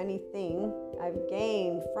anything I've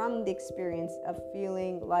gained from the experience of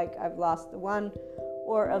feeling like I've lost the one,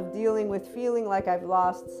 or of dealing with feeling like I've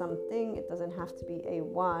lost something. It doesn't have to be a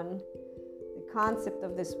one. The concept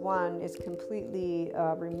of this one is completely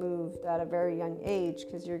removed at a very young age,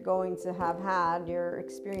 because you're going to have had your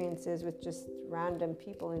experiences with just random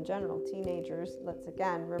people in general, teenagers. Let's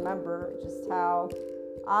again remember just how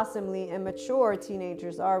awesomely immature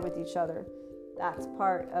teenagers are with each other. That's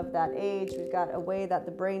part of that age. We've got a way that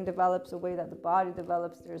the brain develops, a way that the body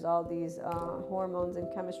develops. There's all these hormones and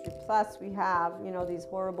chemistry. Plus we have, these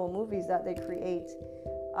horrible movies that they create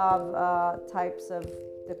of types of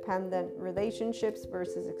dependent relationships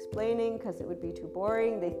versus explaining, because it would be too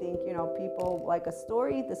boring. They think, people like a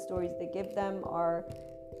story. The stories they give them are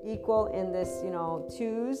equal in this,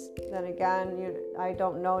 twos. Then again, I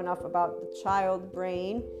don't know enough about the child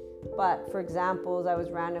brain, but for examples, I was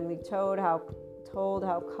randomly told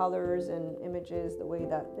how colors and images, the way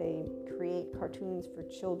that they create cartoons for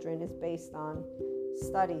children, is based on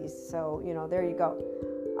studies. So, there you go.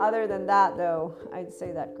 Other than that, though, I'd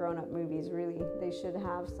say that grown-up movies, really, they should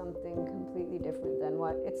have something completely different than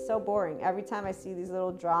what... It's so boring. Every time I see these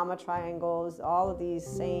little drama triangles, all of these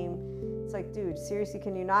same... It's like, dude, seriously,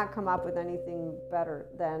 can you not come up with anything better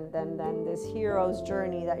than this hero's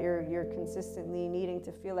journey that you're consistently needing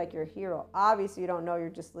to feel like you're a hero? Obviously, you don't know. You're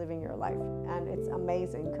just living your life. And it's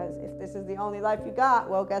amazing, because if this is the only life you got,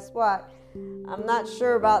 well, guess what? I'm not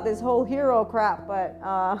sure about this whole hero crap, but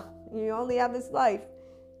you only have this life.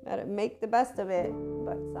 Better make the best of it.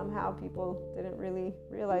 But somehow people didn't really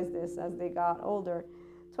realize this as they got older.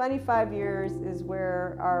 25 years is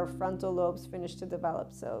where our frontal lobes finish to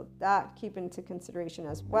develop. So that keep into consideration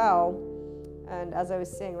as well. And as I was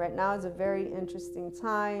saying, right now is a very interesting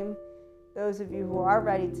time. Those of you who are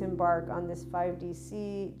ready to embark on this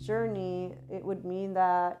 5DC journey, it would mean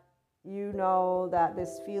that you know that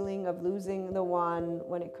this feeling of losing the one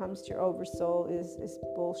when it comes to your oversoul is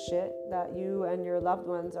bullshit, that you and your loved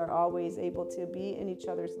ones are always able to be in each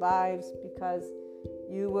other's lives, because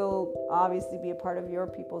you will obviously be a part of your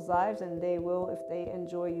people's lives, and they will if they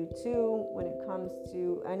enjoy you too. When it comes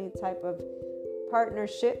to any type of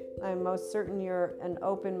partnership, I'm most certain you're an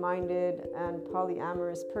open-minded and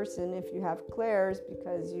polyamorous person if you have clairs,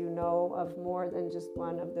 because you know of more than just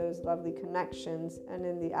one of those lovely connections, and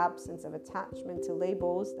in the absence of attachment to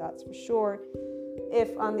labels, that's for sure.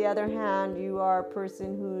 If, on the other hand, you are a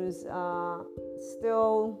person who's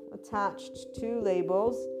still attached to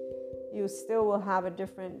labels, you still will have a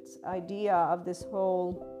different idea of this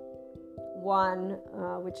whole one,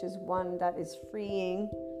 which is one that is freeing.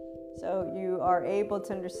 So you are able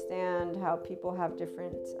to understand how people have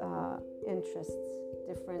different interests,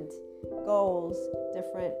 different goals,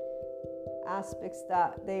 different aspects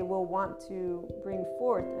that they will want to bring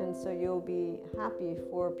forth. And so you'll be happy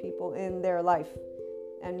for people in their life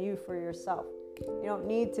and you for yourself. You don't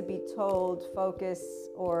need to be told, focus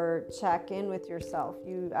or check in with yourself.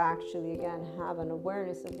 You actually, again, have an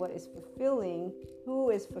awareness of what is fulfilling, who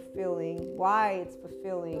is fulfilling, why it's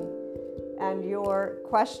fulfilling. And your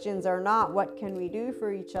questions are not, what can we do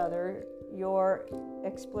for each other? Your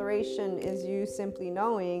exploration is you simply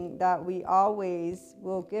knowing that we always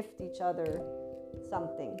will gift each other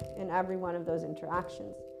something in every one of those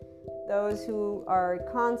interactions. Those who are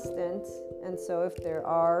constant, and so if there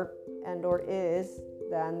are and or is,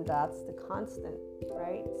 then that's the constant,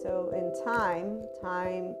 right? So in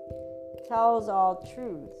time tells all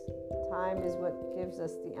truths. Time is what gives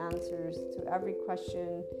us the answers to every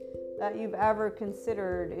question that you've ever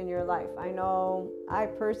considered in your life. I know I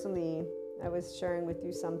was sharing with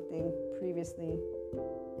you something previously.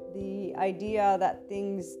 The idea that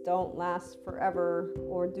things don't last forever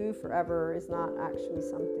or do forever is not actually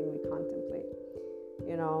something we contemplate.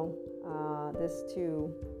 This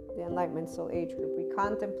too, the Enlightenment Soul Age group, we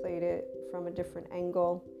contemplate it from a different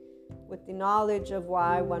angle, with the knowledge of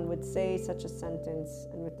why one would say such a sentence,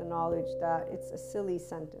 and with the knowledge that it's a silly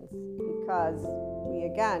sentence, because we,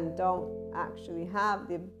 again, don't actually have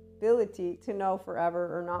the ability to know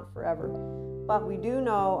forever or not forever, but we do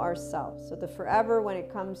know ourselves. So the forever, when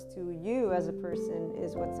it comes to you as a person,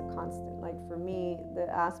 is what's a constant. Like for me, the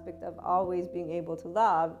aspect of always being able to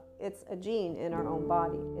love, it's a gene in our own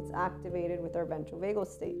body. It's activated with our ventral vagal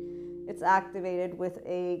state. It's activated with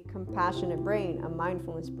a compassionate brain, a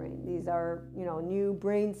mindfulness brain. These are, new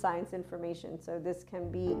brain science information. So this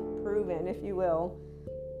can be proven, if you will.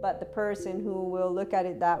 But the person who will look at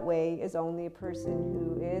it that way is only a person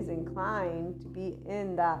who is inclined to be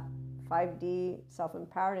in that 5D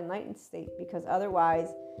self-empowered enlightened state, because otherwise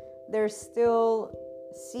they're still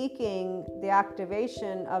seeking the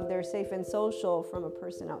activation of their safe and social from a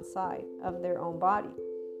person outside of their own body.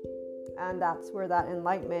 And that's where that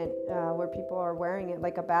enlightenment, where people are wearing it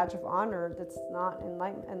like a badge of honor, that's not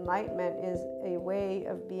enlightenment. Enlightenment is a way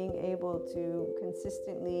of being able to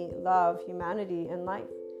consistently love humanity and life.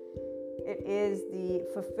 It is the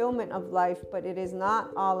fulfillment of life, but it is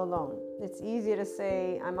not all alone. It's easy to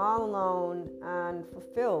say, I'm all alone and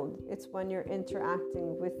fulfilled. It's when you're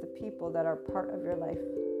interacting with the people that are part of your life.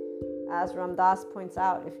 As Ram Dass points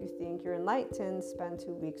out, if you think you're enlightened, spend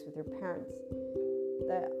 2 weeks with your parents.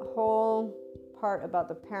 The whole part about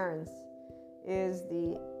the parents is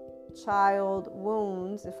the child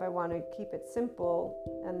wounds, if I want to keep it simple,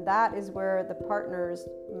 and that is where the partners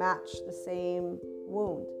match the same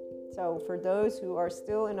wound. So for those who are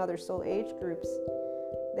still in other soul age groups,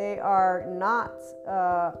 they are not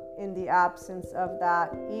in the absence of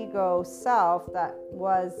that ego self that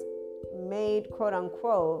was made, quote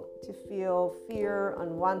unquote, to feel fear,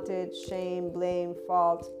 unwanted, shame, blame,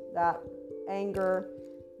 fault, that anger,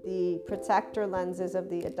 the protector lenses of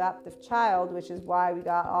the adaptive child, which is why we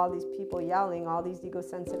got all these people yelling, all these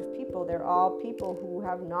ego-sensitive people. They're all people who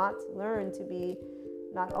have not learned to be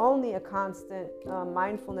not only a constant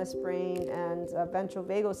mindfulness brain and a ventral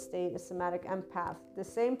vagal state, a somatic empath. The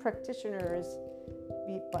same practitioners,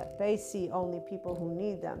 but they see only people who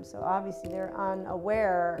need them. So obviously they're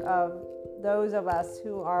unaware of those of us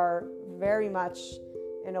who are very much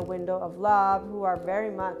in a window of love, who are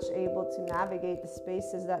very much able to navigate the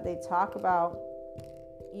spaces that they talk about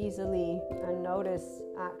easily and notice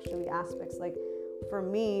actually aspects. Like for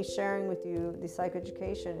me, sharing with you the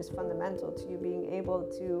psychoeducation is fundamental to you being able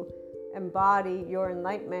to embody your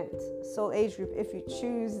enlightenment soul age group if you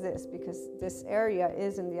choose this, because this area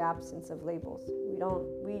is in the absence of labels.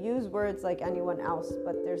 We use words like anyone else,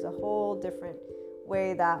 but there's a whole different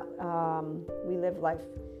way that we live life.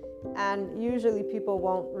 And usually people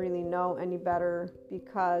won't really know any better,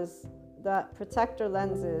 because the protector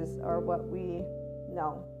lenses are what we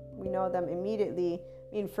know. We know them immediately.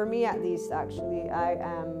 I mean, for me at least, actually, I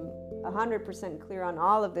am 100% clear on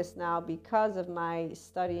all of this now because of my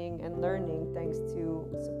studying and learning, thanks to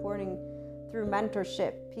supporting through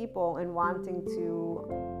mentorship people and wanting to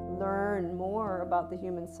learn more about the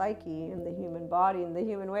human psyche and the human body and the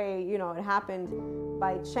human way. It happened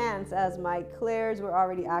by chance, as my clairs were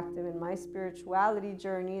already active in my spirituality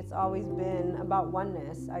journey. It's always been about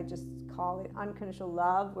oneness. I just call it unconditional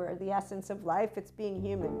love, where the essence of life, it's being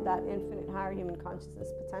human, that infinite higher human consciousness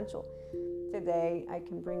potential. Today I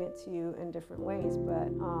can bring it to you in different ways, but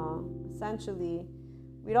essentially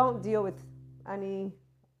we don't deal with any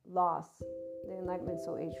loss, the Enlightenment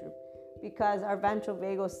Soul Age group, because our ventral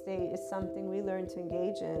vagal state is something we learn to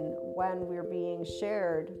engage in when we're being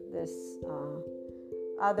shared this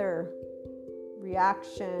other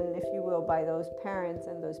reaction, if you will, by those parents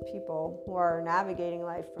and those people who are navigating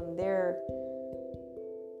life from their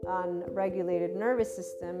unregulated nervous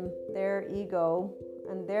system, their ego,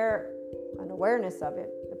 and their unawareness of it,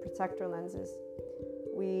 the protector lenses.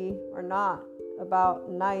 We are not about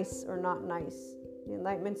nice or not nice. The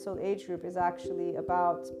Enlightenment Soul Age group is actually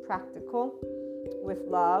about practical with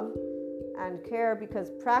love and care, because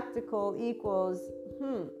practical equals,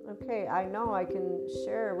 okay, I know I can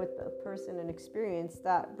share with a person an experience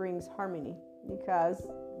that brings harmony, because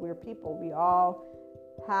we're people. We all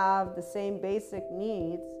have the same basic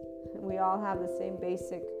needs. We all have the same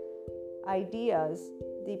basic ideas.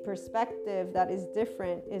 The perspective that is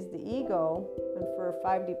different is the ego. And for a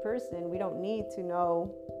 5D person, we don't need to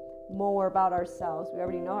know more about ourselves. We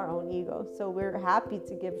already know our own ego. So we're happy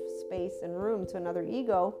to give space and room to another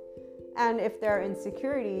ego. And if there are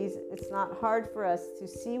insecurities, it's not hard for us to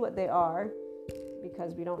see what they are,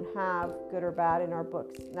 because we don't have good or bad in our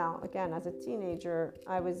books. Now, again, as a teenager,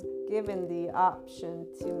 I was given the option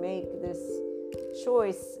to make this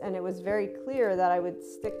choice, and it was very clear that I would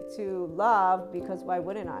stick to love, because why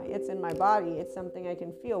wouldn't I? It's in my body. It's something I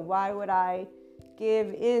can feel. Why would I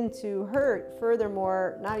give in to hurt?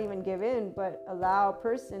 Furthermore, not even give in, but allow a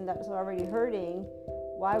person that's already hurting.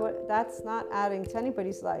 That's not adding to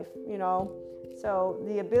anybody's life, So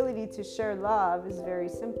the ability to share love is very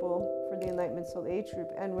simple for the Enlightenment Soul Age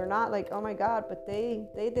group. And we're not like, oh my God, but they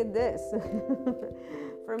did this.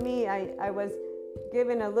 For me, I was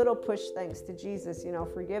given a little push, thanks to Jesus,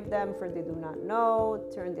 forgive them for they do not know,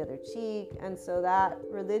 turn the other cheek. And so that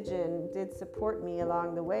religion did support me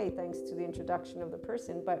along the way, thanks to the introduction of the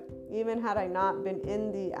person. But even had I not been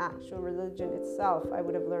in the actual religion itself, I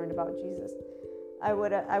would have learned about Jesus. I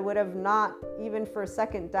would have not even for a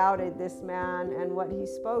second doubted this man and what he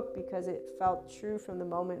spoke, because it felt true from the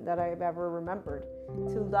moment that I've ever remembered.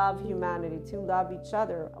 To love humanity, to love each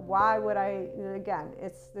other. Why would I? Again,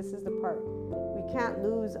 this is the part. We can't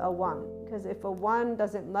lose a one, because if a one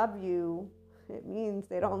doesn't love you, it means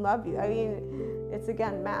they don't love you. I mean, it's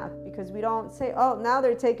again math, because we don't say, oh, now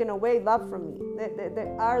they're taking away love from me.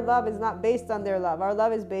 Our love is not based on their love. Our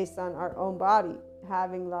love is based on our own body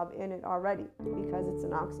having love in it already, because it's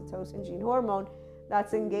an oxytocin gene hormone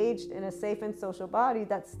that's engaged in a safe and social body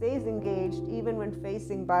that stays engaged even when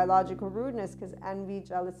facing biological rudeness, because envy,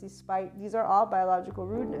 jealousy, spite, these are all biological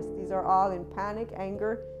rudeness. These are all in panic,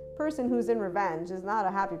 anger. Person who's in revenge is not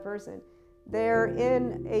a happy person. They're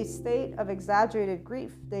in a state of exaggerated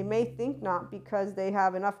grief. They may think not, because they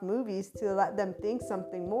have enough movies to let them think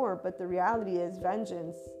something more, but the reality is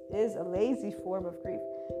vengeance is a lazy form of grief.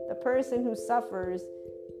 The person who suffers,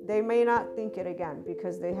 they may not think it again,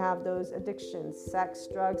 because they have those addictions, sex,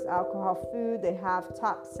 drugs, alcohol, food. They have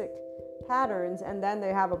toxic patterns, and then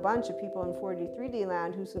they have a bunch of people in 4D, 3D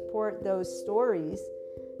land who support those stories.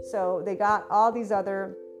 So they got all these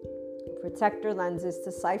other protector lenses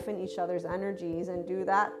to siphon each other's energies and do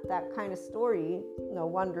that kind of story. No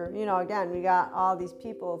wonder, again, we got all these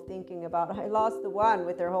people thinking about, I lost the one,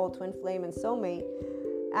 with their whole twin flame and soulmate,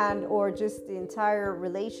 and or just the entire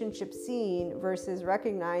relationship scene, versus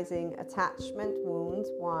recognizing attachment wounds,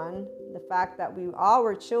 one, the fact that we all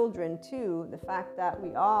were children, two, the fact that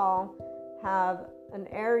we all have an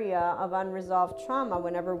area of unresolved trauma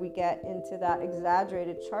whenever we get into that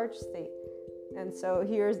exaggerated charge state. And so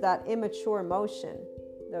here's that immature emotion.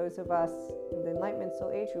 Those of us in the Enlightenment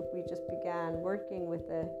Soul Age group, we just began working with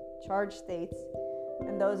the charge states.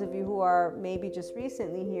 And those of you who are maybe just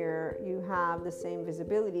recently here, you have the same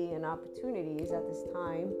visibility and opportunities at this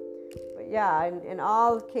time. But yeah, in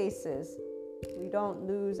all cases, we don't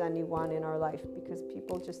lose anyone in our life, because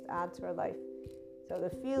people just add to our life. So the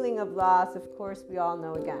feeling of loss, of course, we all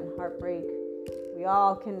know, again, heartbreak. We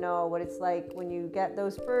all can know what it's like when you get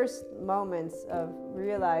those first moments of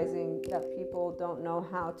realizing that people don't know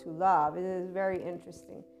how to love. It is very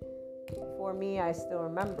interesting. For me, I still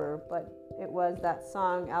remember, but it was that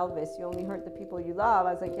song, Elvis, You Only Hurt the People You Love.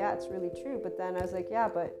 I was like, yeah, it's really true. But then I was like, yeah,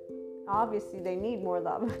 but obviously they need more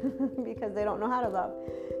love because they don't know how to love.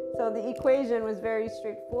 So the equation was very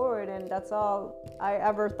straightforward, and that's all I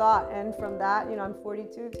ever thought. And from that, I'm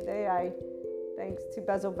 42 today. Thanks to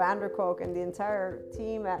Bezel van der Kolk and the entire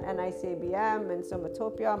team at NICABM and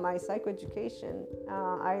Somatopia, my psychoeducation,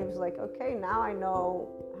 I was like, okay, now I know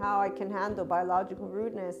how I can handle biological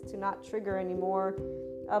rudeness to not trigger any more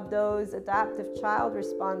of those adaptive child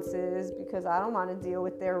responses, because I don't want to deal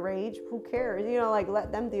with their rage. Who cares?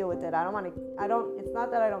 Let them deal with it. It's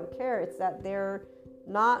not that I don't care. It's that they're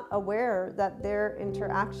not aware that their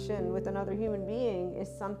interaction with another human being is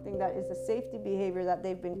something that is a safety behavior that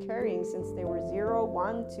they've been carrying since they were 0,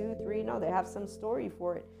 1, 2, 3. No, they have some story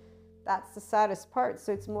for it. That's the saddest part.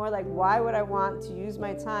 So it's more like, why would I want to use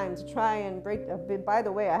my time to try and break a bit? By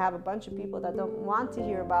the way, I have a bunch of people that don't want to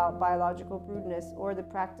hear about biological rudeness or the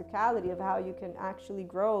practicality of how you can actually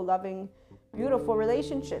grow loving, beautiful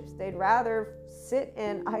relationships. They'd rather sit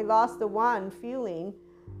in I lost the one feeling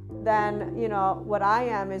than, what I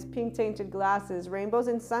am is pink tainted glasses, rainbows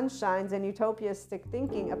and sunshines, and utopiastic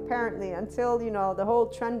thinking, apparently, until, the whole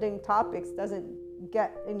trending topics doesn't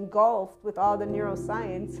get engulfed with all the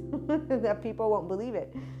neuroscience that people won't believe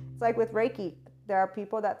it. It's like with Reiki. There are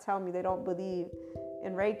people that tell me they don't believe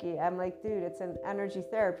in Reiki. I'm like, dude, it's an energy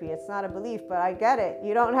therapy. It's not a belief, but I get it.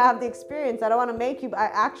 You don't have the experience. I don't want to make you. I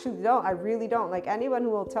actually don't. I really don't. Like anyone who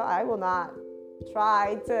will tell, I will not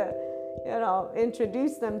try to,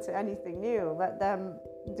 introduce them to anything new. Let them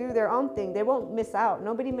do their own thing. They won't miss out.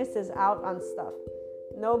 Nobody misses out on stuff.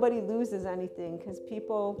 Nobody loses anything, because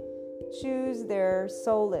people choose their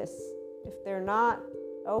soulless. If they're not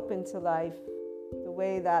open to life the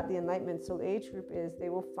way that the Enlightenment Soul Age group is, they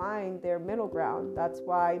will find their middle ground. That's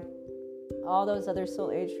why all those other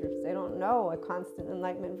soul age groups, they don't know a constant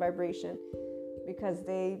enlightenment vibration, because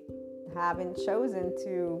they haven't chosen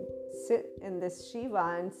to sit in this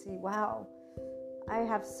Shiva and see, wow, I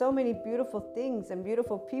have so many beautiful things and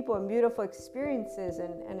beautiful people and beautiful experiences,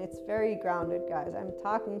 and it's very grounded, guys. I'm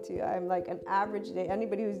talking to you. I'm like an average day.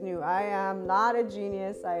 Anybody who's new, I am not a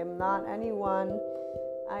genius. I am not anyone.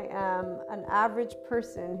 I am an average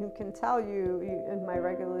person who can tell you, and my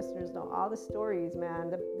regular listeners know all the stories,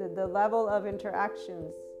 man, the level of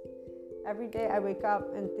interactions. Every day I wake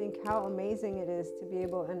up and think how amazing it is to be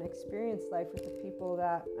able and experience life with the people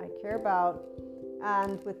that I care about.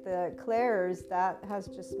 And with the clairs, that has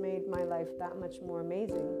just made my life that much more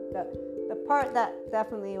amazing. The part that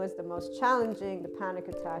definitely was the most challenging, the panic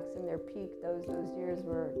attacks in their peak, those years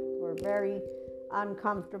were very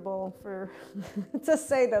uncomfortable, for to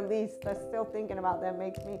say the least. Still thinking about them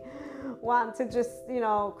makes me want to just,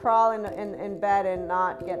 crawl in bed and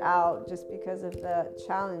not get out, just because of the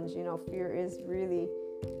challenge. Fear is really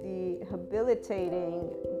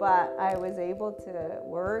debilitating, but I was able to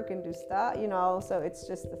work and do stuff, so it's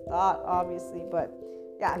just the thought, obviously. But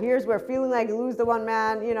yeah, here's where feeling like you lose the one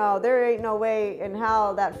man, there ain't no way in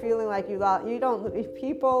hell that feeling like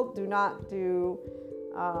people do not do,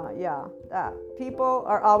 that people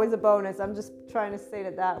are always a bonus. I'm just trying to state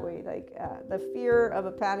it that way. Like the fear of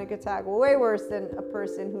a panic attack, way worse than a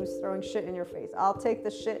person who's throwing shit in your face. I'll take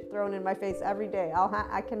the shit thrown in my face every day.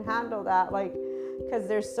 I can handle that, because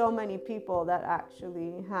there's so many people that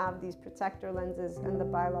actually have these protector lenses and the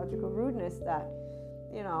biological rudeness that,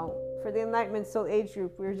 for the Enlightenment Soul Age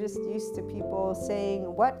group, we're just used to people saying,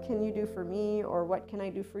 what can you do for me? Or what can I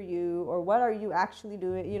do for you? Or what are you actually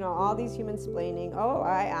doing? All these human splaining. Oh,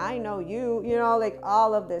 I know you,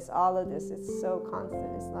 all of this. It's so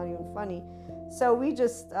constant. It's not even funny. So we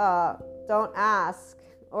just don't ask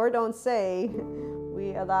or don't say.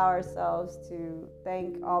 We allow ourselves to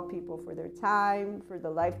thank all people for their time, for the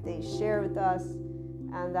life they share with us.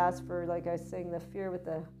 And that's for, like I was saying, the fear with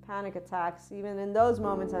the panic attacks. Even in those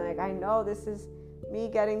moments, I'm like, I know this is me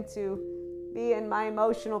getting to be in my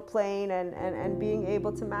emotional plane and being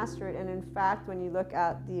able to master it. And in fact, when you look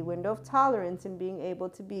at the window of tolerance and being able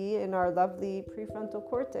to be in our lovely prefrontal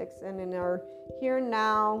cortex and in our here and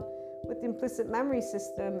now with the implicit memory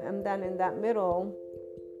system, and then in that middle,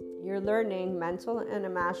 you're learning mental and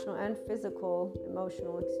emotional and physical,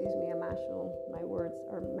 emotional, my words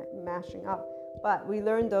are mashing up. But we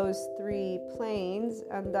learn those 3 planes,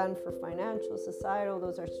 and then for financial, societal,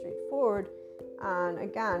 those are straightforward. And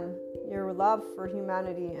again, your love for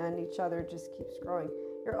humanity and each other just keeps growing.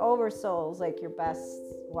 Your oversouls, like your best,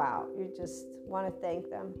 wow, you just want to thank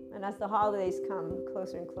them. And as the holidays come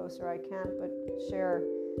closer and closer, I can't but share,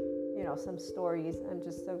 some stories. I'm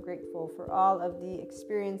just so grateful for all of the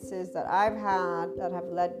experiences that I've had that have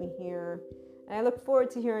led me here. And I look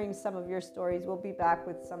forward to hearing some of your stories. We'll be back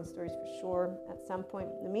with some stories for sure at some point.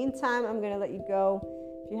 In the meantime, I'm going to let you go.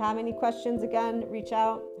 If you have any questions, again, reach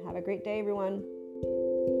out. Have a great day, everyone.